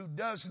person who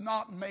does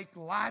not make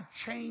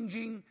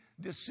life-changing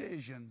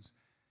decisions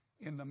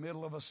in the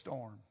middle of a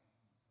storm.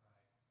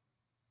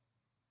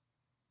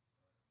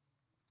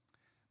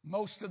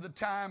 Most of the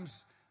times,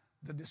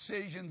 the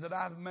decisions that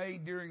I've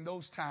made during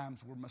those times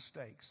were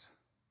mistakes.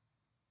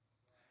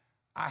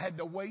 I had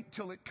to wait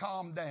till it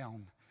calmed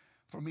down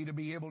for me to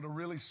be able to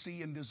really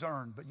see and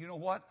discern. But you know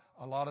what?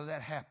 A lot of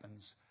that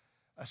happens,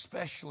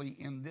 especially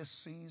in this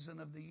season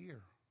of the year.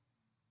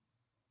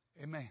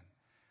 Amen.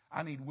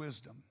 I need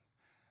wisdom.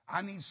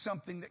 I need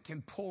something that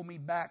can pull me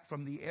back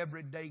from the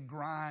everyday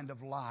grind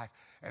of life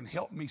and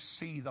help me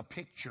see the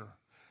picture.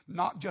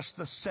 Not just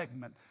the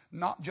segment,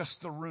 not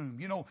just the room.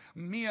 You know,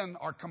 men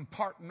are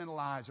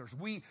compartmentalizers.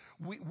 We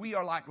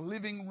are like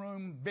living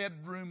room,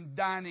 bedroom,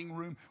 dining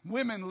room.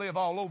 Women live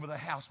all over the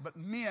house, but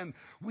men,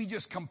 we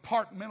just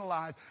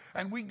compartmentalize,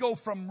 and we go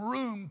from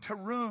room to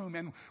room,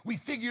 and we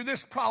figure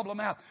this problem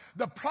out.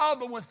 The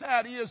problem with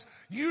that is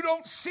you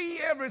don't see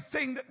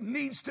everything that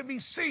needs to be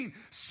seen.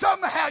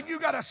 Somehow you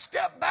got to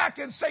step back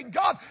and say,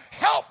 God,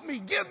 help me,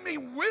 give me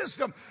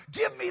wisdom,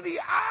 give me the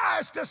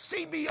eyes to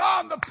see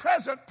beyond the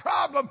present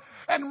problem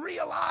and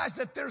realize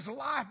that there's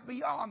life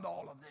beyond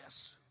all of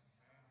this.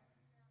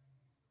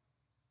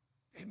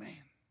 Amen.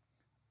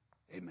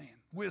 Amen.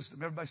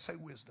 Wisdom. Everybody say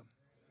wisdom.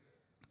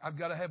 I've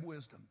got to have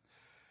wisdom.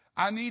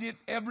 I need it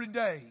every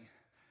day.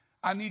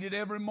 I need it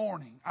every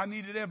morning. I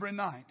need it every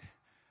night.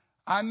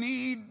 I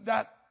need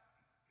that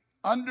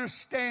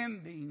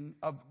understanding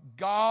of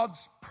God's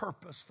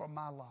purpose for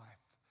my life.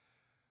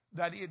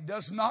 That it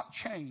does not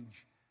change.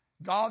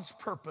 God's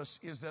purpose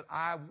is that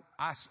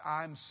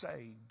I'm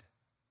saved.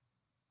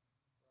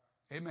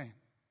 Amen.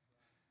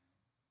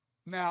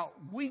 Now,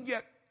 we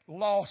get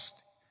lost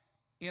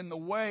in the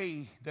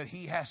way that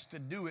He has to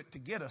do it to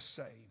get us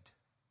saved.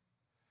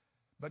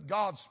 But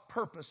God's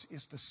purpose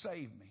is to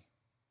save me.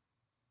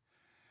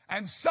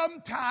 And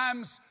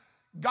sometimes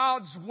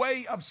God's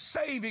way of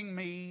saving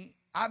me,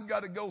 I've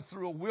got to go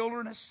through a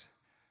wilderness,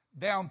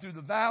 down through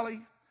the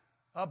valley,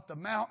 up the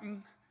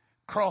mountain,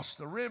 cross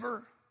the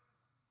river.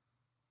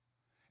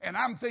 And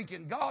I'm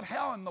thinking, God,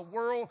 how in the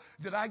world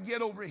did I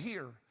get over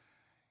here?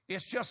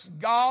 It's just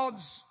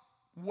God's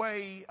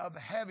way of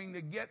having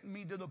to get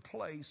me to the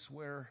place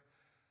where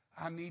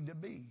I need to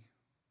be.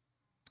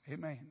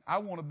 Amen. I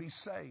want to be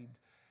saved.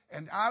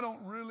 And I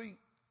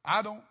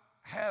don't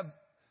have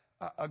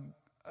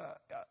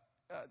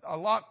a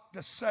lot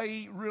to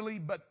say really,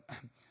 but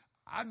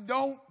I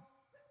don't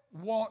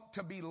want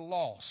to be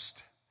lost.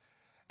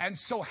 And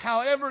so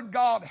however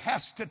God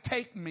has to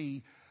take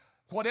me,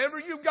 whatever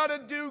you've got to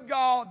do,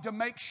 God, to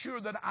make sure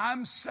that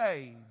I'm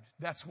saved,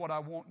 that's what I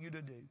want you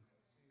to do.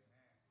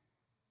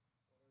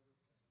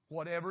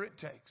 Whatever it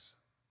takes.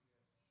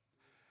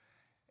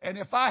 And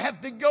if I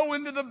have to go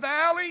into the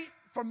valley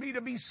for me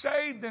to be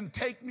saved, then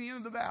take me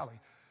into the valley.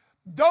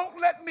 Don't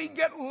let me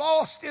get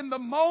lost in the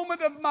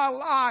moment of my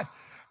life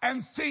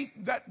and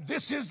think that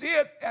this is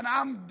it and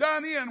I'm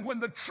done in,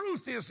 when the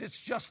truth is it's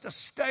just a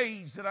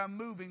stage that I'm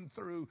moving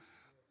through.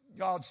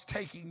 God's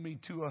taking me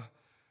to a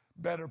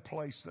better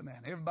place than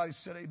that. Everybody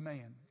said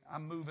amen.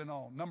 I'm moving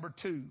on. Number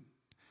 2,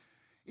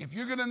 if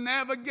you're going to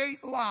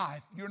navigate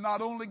life, you're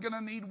not only going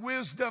to need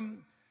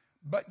wisdom,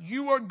 but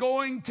you are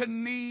going to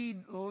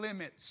need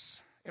limits.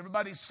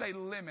 Everybody say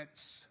limits.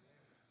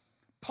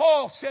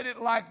 Paul said it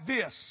like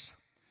this: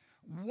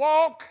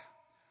 walk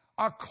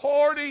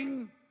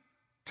according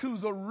to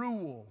the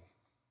rule.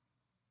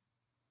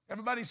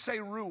 Everybody say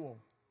rule.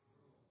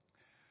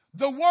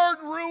 The word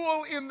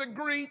rule in the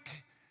Greek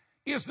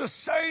is the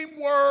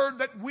same word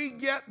that we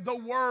get the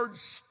word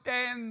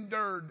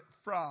standard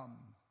from.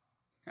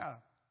 Yeah,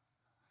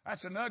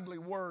 that's an ugly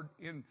word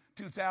in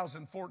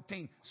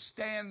 2014.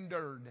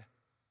 Standard.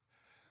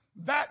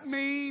 That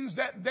means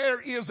that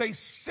there is a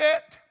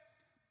set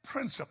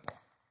principle.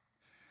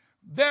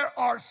 There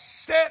are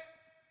set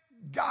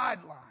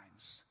guidelines.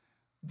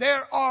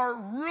 There are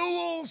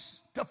rules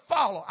to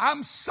follow.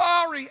 I'm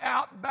sorry,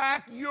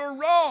 Outback, you're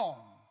wrong.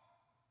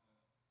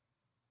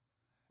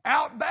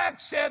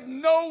 Outback said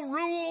no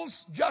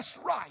rules, just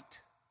right.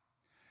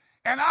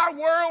 And our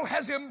world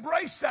has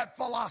embraced that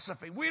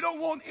philosophy. We don't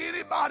want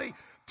anybody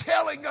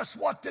telling us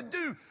what to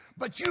do.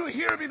 But you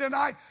hear me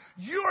tonight,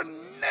 you're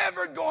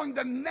never going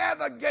to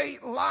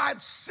navigate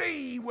life's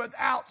sea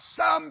without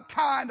some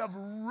kind of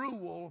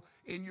rule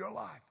in your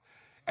life.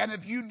 And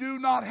if you do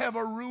not have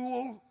a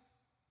rule,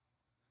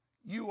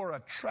 you are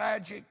a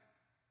tragic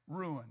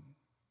ruin.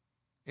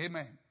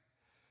 Amen.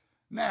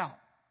 Now,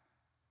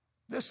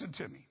 listen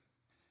to me.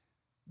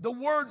 The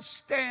word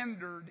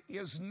standard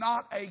is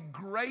not a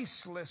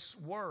graceless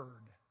word.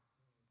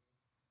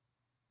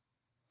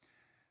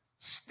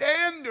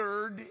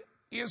 Standard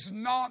is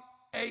not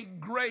a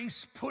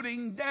grace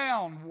putting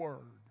down word.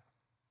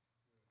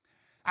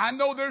 I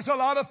know there's a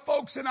lot of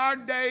folks in our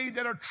day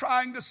that are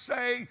trying to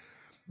say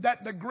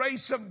that the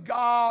grace of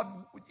God,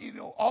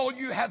 all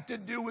you have to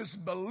do is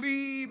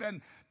believe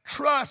and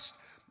trust,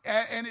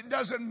 and it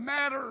doesn't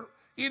matter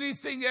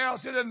anything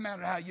else. It doesn't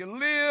matter how you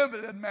live.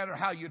 It doesn't matter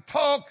how you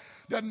talk.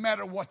 It doesn't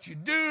matter what you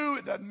do.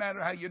 It doesn't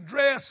matter how you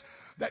dress.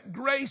 That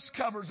grace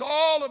covers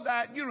all of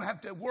that. You don't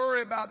have to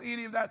worry about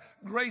any of that.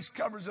 Grace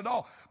covers it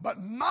all.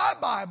 But my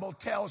Bible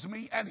tells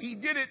me, and he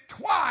did it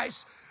twice,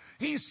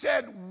 he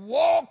said,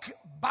 walk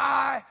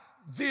by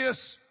this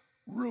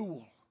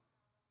rule.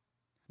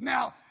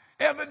 Now,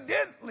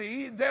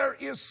 evidently, there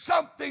is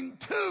something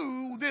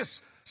to this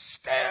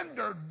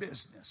standard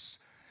business.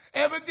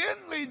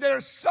 Evidently,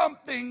 there's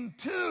something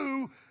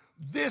to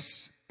this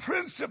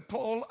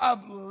principle of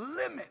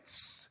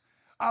limits,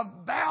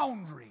 of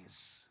boundaries.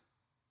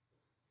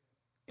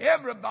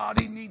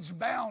 Everybody needs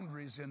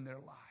boundaries in their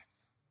life.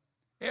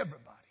 Everybody.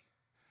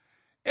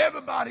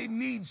 Everybody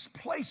needs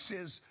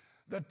places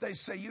that they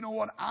say, you know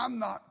what, I'm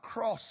not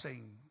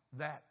crossing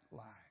that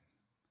line.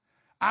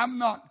 I'm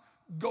not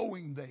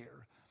going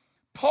there.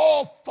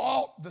 Paul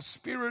fought the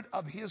spirit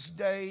of his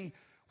day,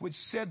 which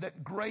said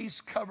that grace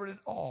covered it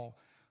all.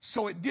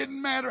 So it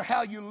didn't matter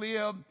how you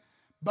live,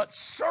 but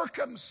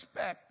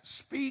circumspect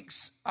speaks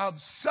of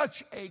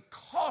such a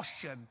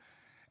caution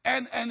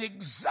and an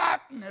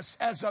exactness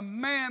as a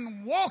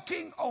man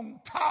walking on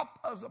top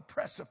of the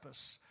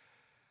precipice,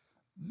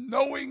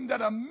 knowing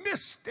that a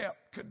misstep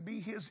could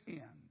be his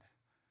end.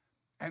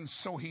 And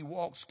so he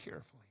walks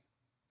carefully.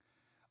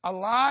 A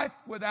life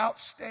without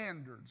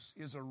standards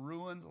is a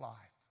ruined life.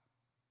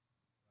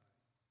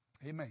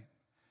 Amen.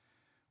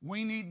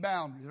 We need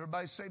boundaries.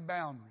 Everybody say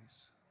boundaries.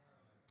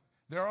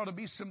 There ought to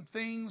be some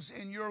things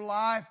in your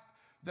life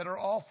that are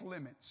off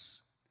limits.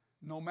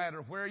 No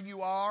matter where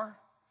you are,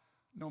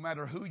 no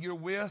matter who you're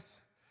with.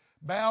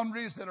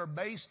 Boundaries that are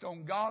based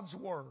on God's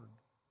Word.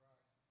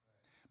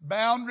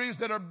 Boundaries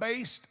that are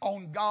based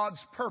on God's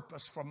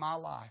purpose for my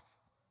life.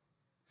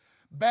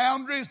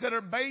 Boundaries that are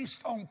based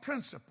on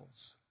principles,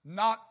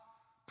 not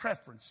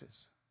preferences.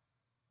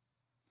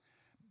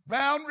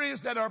 Boundaries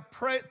that are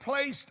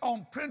placed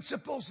on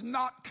principles,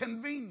 not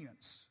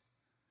convenience.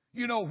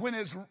 You know, when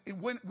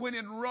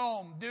in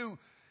Rome, do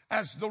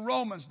as the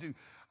Romans do.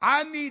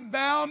 I need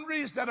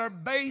boundaries that are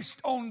based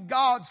on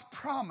God's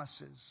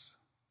promises.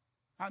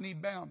 I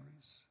need boundaries.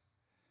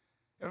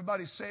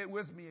 Everybody say it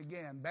with me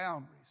again,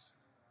 boundaries.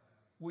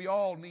 We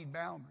all need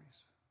boundaries.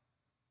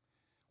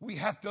 We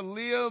have to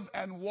live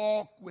and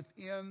walk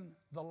within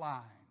the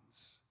lines.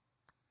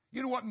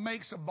 You know what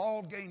makes a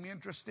ball game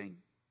interesting?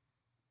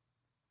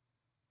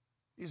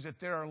 Is that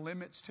there are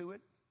limits to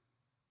it.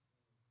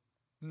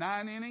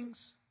 9 innings,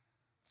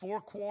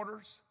 4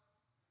 quarters.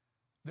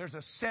 There's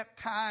a set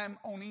time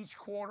on each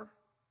quarter.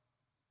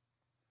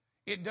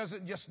 It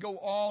doesn't just go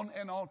on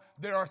and on.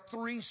 There are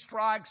 3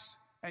 strikes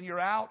and you're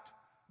out.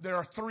 There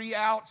are 3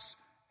 outs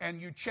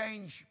and you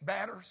change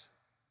batters.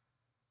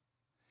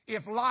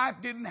 If life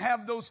didn't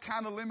have those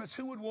kind of limits,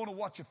 who would want to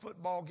watch a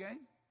football game?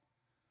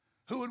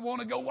 Who would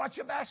want to go watch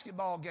a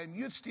basketball game?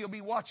 You'd still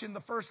be watching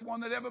the first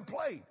one that ever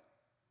played.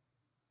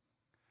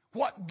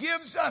 What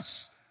gives us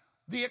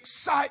the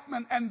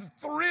excitement and the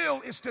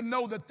thrill is to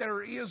know that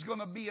there is going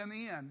to be an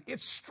end.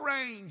 It's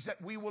strange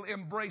that we will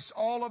embrace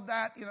all of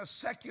that in a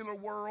secular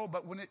world,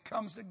 but when it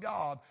comes to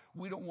God,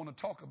 we don't want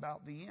to talk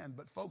about the end.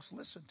 But folks,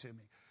 listen to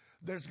me.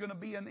 There's going to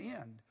be an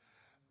end.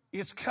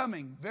 It's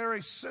coming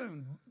very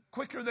soon,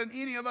 quicker than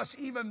any of us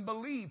even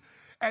believe.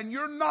 And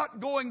you're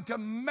not going to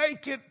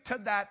make it to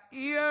that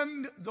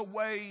end the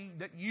way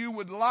that you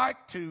would like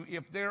to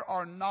if there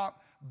are not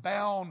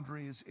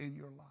boundaries in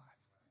your life.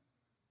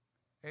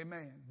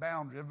 Amen.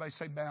 Boundaries. Everybody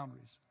say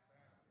boundaries.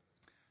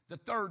 The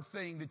third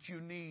thing that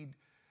you need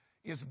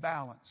is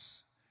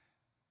balance.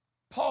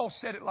 Paul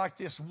said it like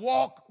this: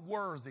 walk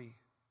worthy.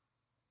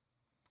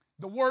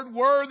 The word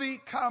worthy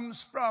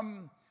comes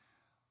from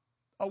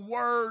a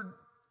word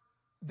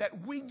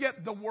that we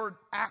get the word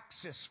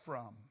axis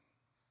from,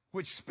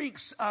 which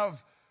speaks of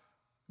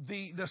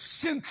the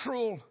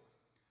central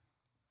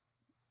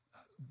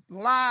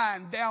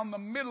line down the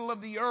middle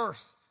of the earth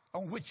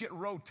on which it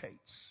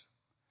rotates.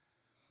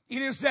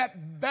 It is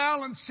that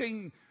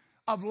balancing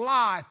of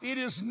life. It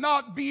is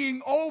not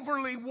being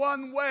overly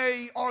one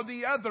way or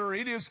the other.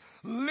 It is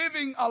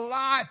living a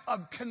life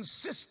of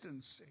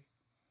consistency.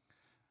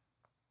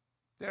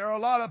 There are a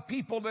lot of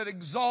people that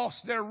exhaust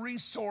their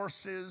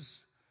resources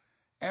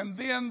and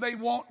then they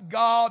want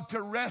God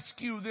to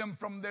rescue them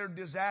from their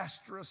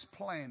disastrous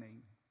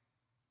planning.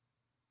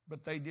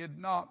 But they did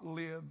not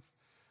live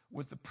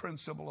with the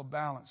principle of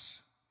balance.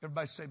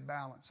 Everybody say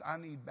balance. I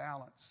need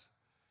balance.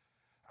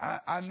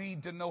 I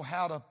need to know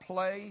how to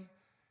play,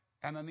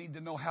 and I need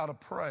to know how to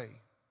pray.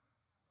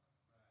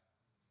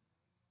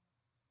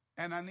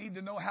 And I need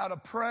to know how to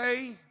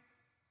pray,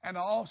 and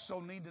I also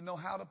need to know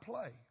how to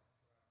play.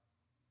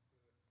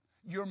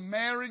 Your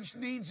marriage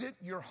needs it.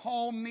 Your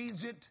home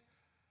needs it.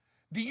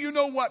 Do you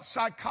know what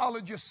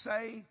psychologists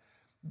say?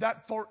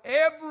 That for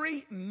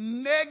every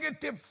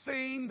negative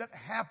thing that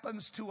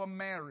happens to a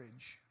marriage,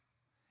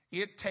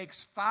 it takes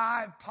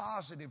 5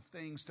 positive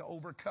things to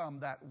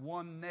overcome that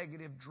one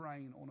negative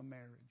drain on a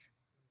marriage.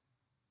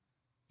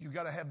 You've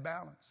got to have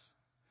balance.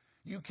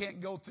 You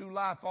can't go through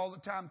life all the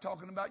time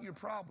talking about your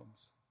problems.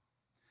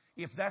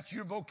 If that's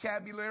your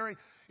vocabulary,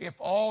 if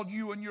all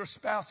you and your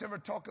spouse ever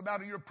talk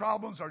about are your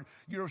problems or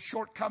your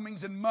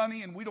shortcomings in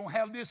money and we don't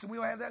have this and we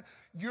don't have that,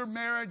 your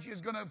marriage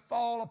is going to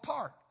fall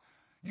apart.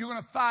 You're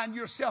going to find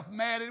yourself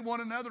mad at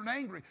one another and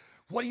angry.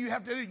 What do you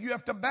have to do? You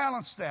have to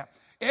balance that.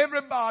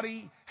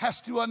 Everybody has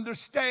to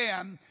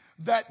understand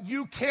that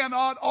you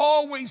cannot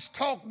always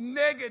talk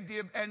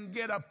negative and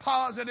get a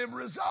positive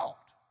result.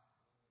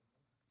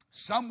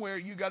 Somewhere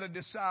you got to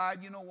decide,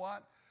 you know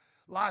what?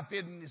 Life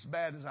isn't as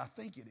bad as I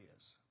think it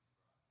is.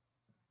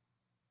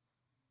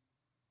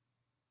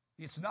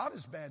 It's not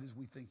as bad as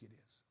we think it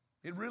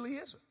is. It really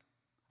isn't.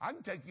 I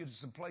can take you to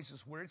some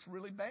places where it's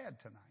really bad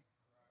tonight.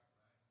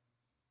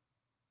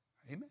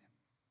 Amen.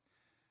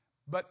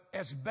 But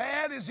as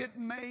bad as it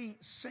may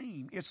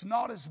seem, it's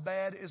not as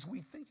bad as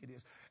we think it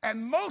is.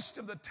 And most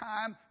of the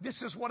time,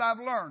 this is what I've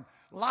learned.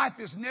 Life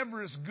is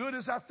never as good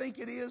as I think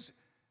it is,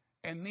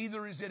 and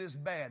neither is it as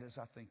bad as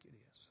I think it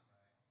is.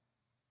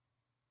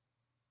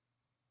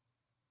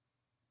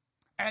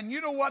 And you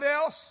know what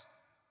else?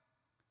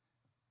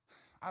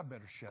 I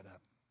better shut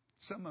up.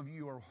 Some of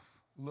you are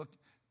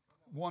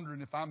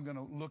wondering if I'm going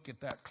to look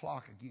at that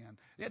clock again.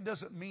 It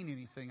doesn't mean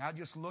anything. I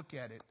just look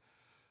at it.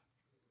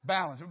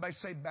 Balance. Everybody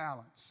say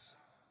balance.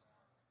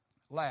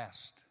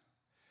 Last.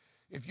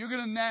 If you're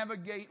going to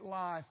navigate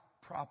life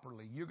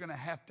properly, you're going to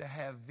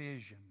have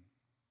vision.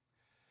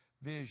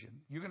 Vision.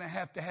 You're going to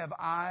have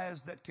eyes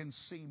that can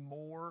see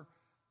more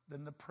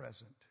than the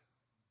present.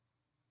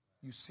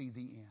 You see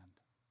the end.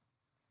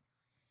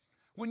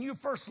 When you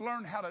first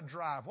learned how to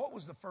drive, what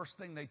was the first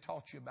thing they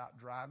taught you about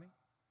driving?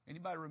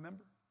 Anybody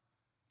remember?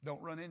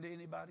 Don't run into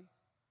anybody?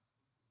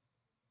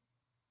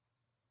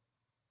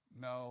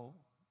 No.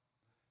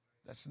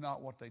 That's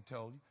not what they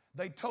told you.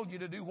 They told you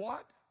to do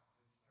what?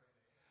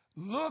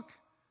 Look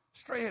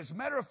straight. As a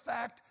matter of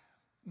fact,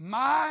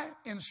 my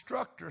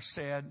instructor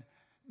said,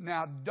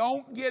 now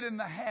don't get in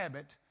the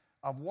habit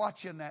of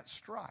watching that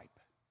stripe.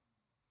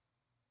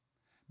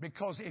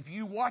 Because if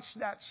you watch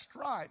that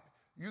stripe,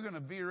 you're going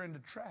to veer into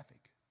traffic.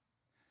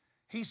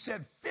 He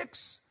said, fix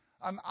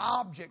an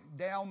object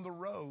down the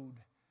road,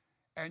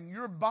 and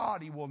your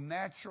body will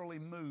naturally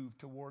move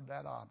toward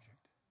that object.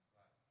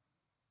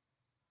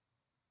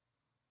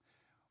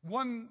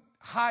 One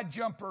high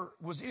jumper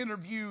was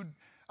interviewed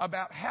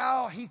about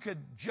how he could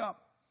jump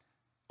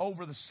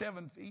over the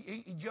 7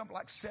 feet. He jumped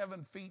like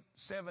 7 feet,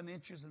 7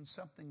 inches and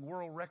something,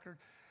 world record.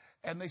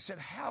 And they said,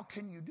 how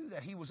can you do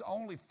that? He was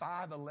only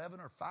 5'11"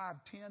 or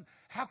 5'10".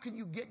 How can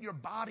you get your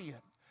body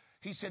up?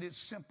 He said,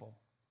 it's simple.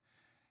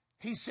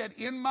 He said,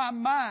 in my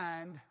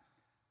mind,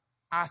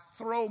 I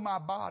throw my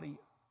body.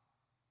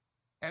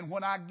 And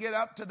when I get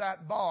up to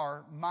that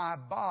bar, my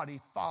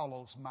body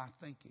follows my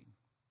thinking.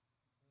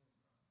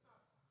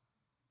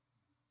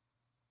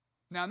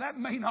 Now, that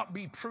may not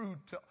be true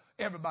to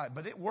everybody,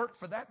 but it worked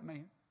for that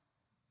man.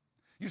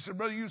 You said,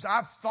 Brother Hughes,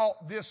 I've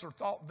thought this or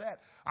thought that.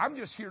 I'm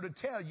just here to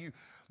tell you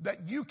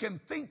that you can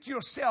think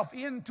yourself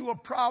into a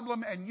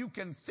problem, and you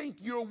can think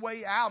your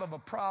way out of a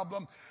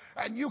problem,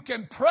 and you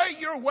can pray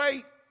your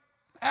way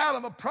out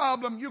of a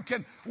problem. You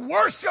can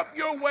worship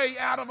your way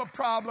out of a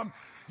problem.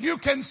 You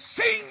can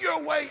sing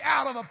your way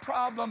out of a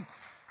problem.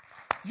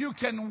 You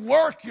can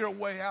work your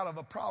way out of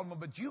a problem,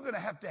 but you're going to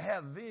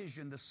have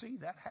vision to see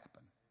that happen.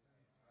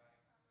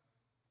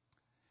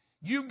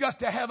 You've got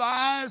to have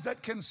eyes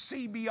that can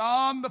see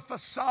beyond the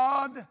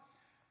facade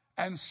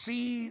and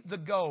see the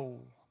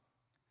goal.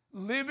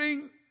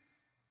 Living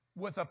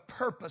with a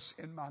purpose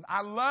in mind.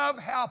 I love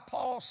how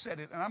Paul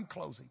said it, and I'm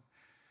closing.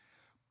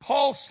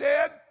 Paul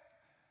said,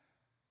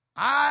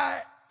 I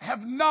have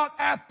not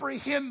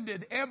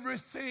apprehended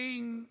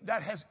everything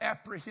that has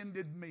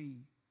apprehended me.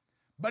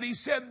 But he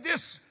said,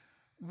 this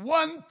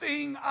one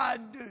thing I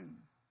do.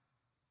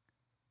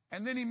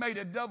 And then he made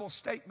a double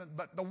statement,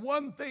 but the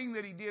one thing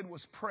that he did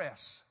was press.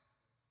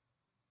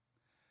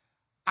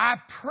 I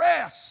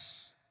press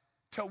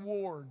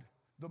toward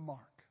the mark.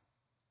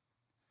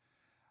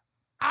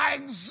 I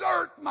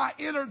exert my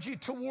energy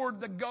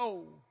toward the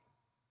goal.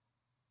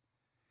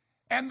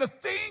 And the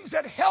things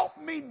that help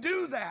me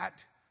do that,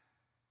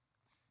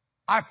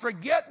 I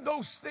forget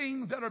those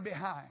things that are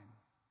behind.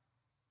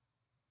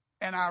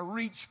 And I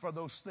reach for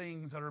those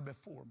things that are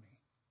before me.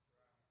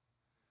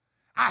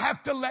 I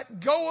have to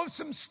let go of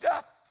some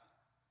stuff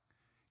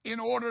in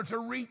order to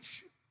reach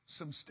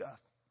some stuff.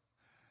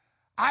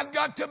 I've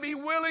got to be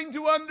willing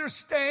to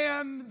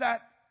understand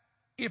that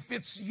if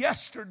it's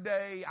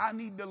yesterday, I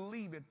need to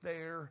leave it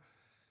there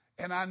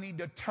and I need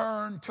to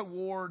turn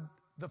toward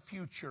the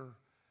future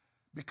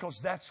because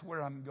that's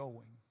where I'm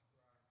going.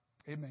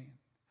 Amen.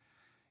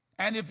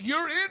 And if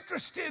you're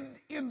interested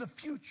in the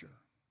future,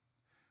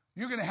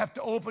 you're going to have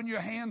to open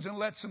your hands and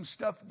let some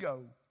stuff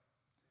go.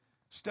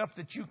 Stuff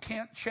that you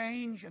can't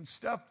change and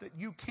stuff that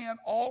you can't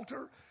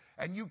alter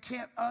and you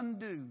can't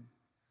undo.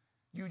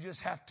 You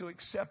just have to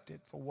accept it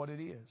for what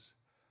it is.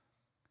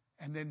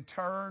 And then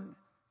turn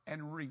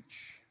and reach.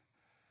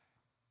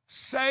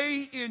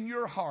 Say in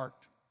your heart,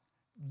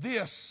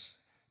 this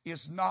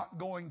is not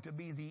going to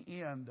be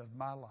the end of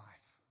my life.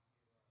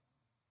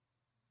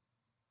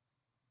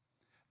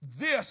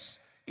 This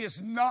is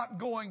not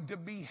going to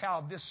be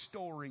how this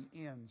story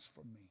ends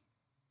for me.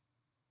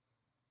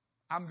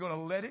 I'm going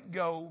to let it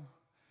go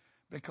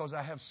because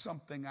I have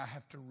something I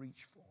have to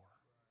reach for.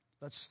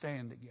 Let's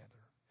stand together.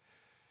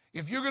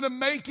 If you're going to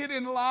make it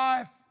in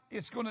life,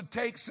 it's going to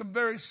take some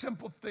very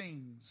simple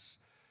things.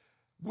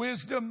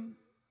 Wisdom,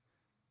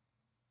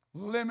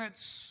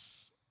 limits,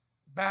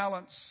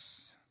 balance,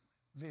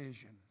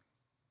 vision.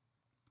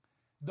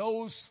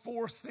 Those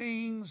 4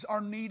 things are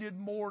needed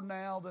more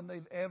now than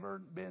they've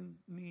ever been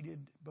needed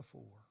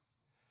before.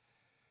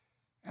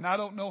 And I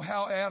don't know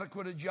how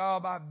adequate a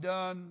job I've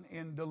done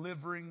in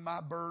delivering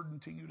my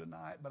burden to you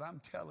tonight, but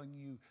I'm telling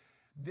you,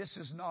 this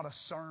is not a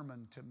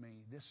sermon to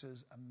me. This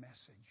is a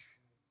message.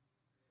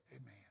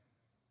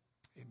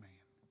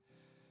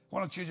 Why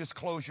don't you just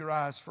close your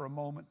eyes for a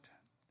moment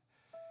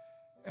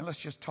and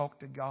let's just talk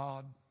to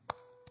God.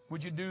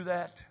 Would you do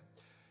that?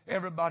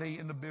 Everybody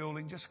in the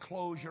building, just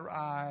close your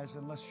eyes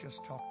and let's just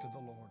talk to the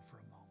Lord for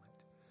a moment.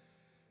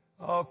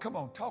 Oh, come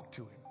on, talk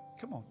to Him.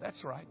 Come on,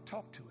 that's right,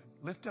 talk to Him.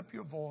 Lift up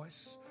your voice.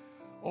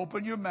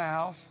 Open your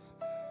mouth.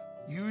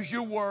 Use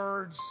your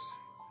words.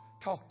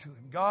 Talk to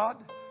Him. God,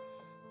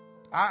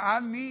 I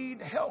need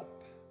help.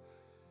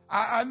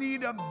 I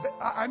need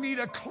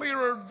a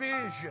clearer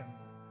vision.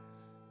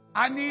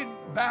 I need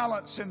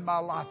balance in my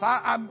life.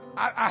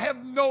 I have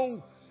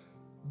no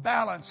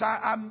balance.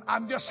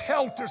 I'm just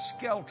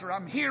helter-skelter.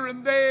 I'm here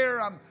and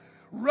there. I'm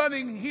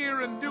running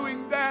here and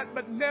doing that,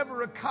 but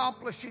never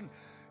accomplishing.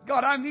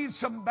 God, I need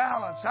some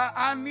balance.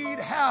 I need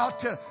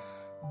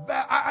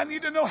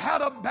to know how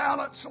to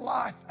balance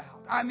life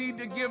out. I need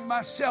to give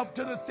myself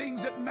to the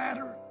things that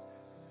matter.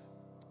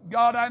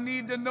 God, I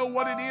need to know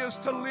what it is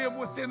to live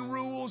within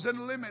rules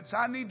and limits.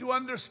 I need to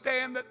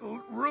understand that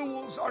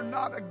rules are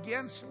not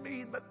against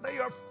me, but they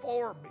are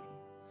for me.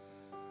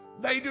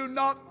 They do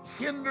not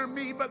hinder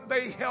me, but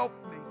they help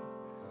me.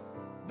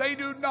 They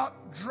do not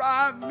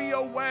drive me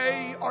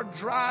away or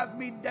drive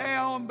me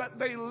down, but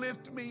they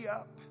lift me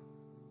up.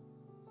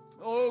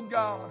 Oh,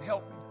 God,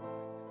 help me.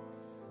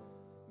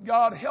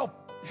 God,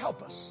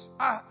 help us.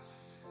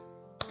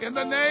 In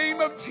the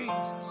name of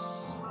Jesus.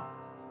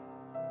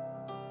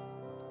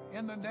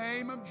 In the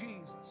name of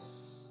Jesus.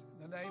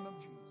 In the name of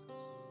Jesus.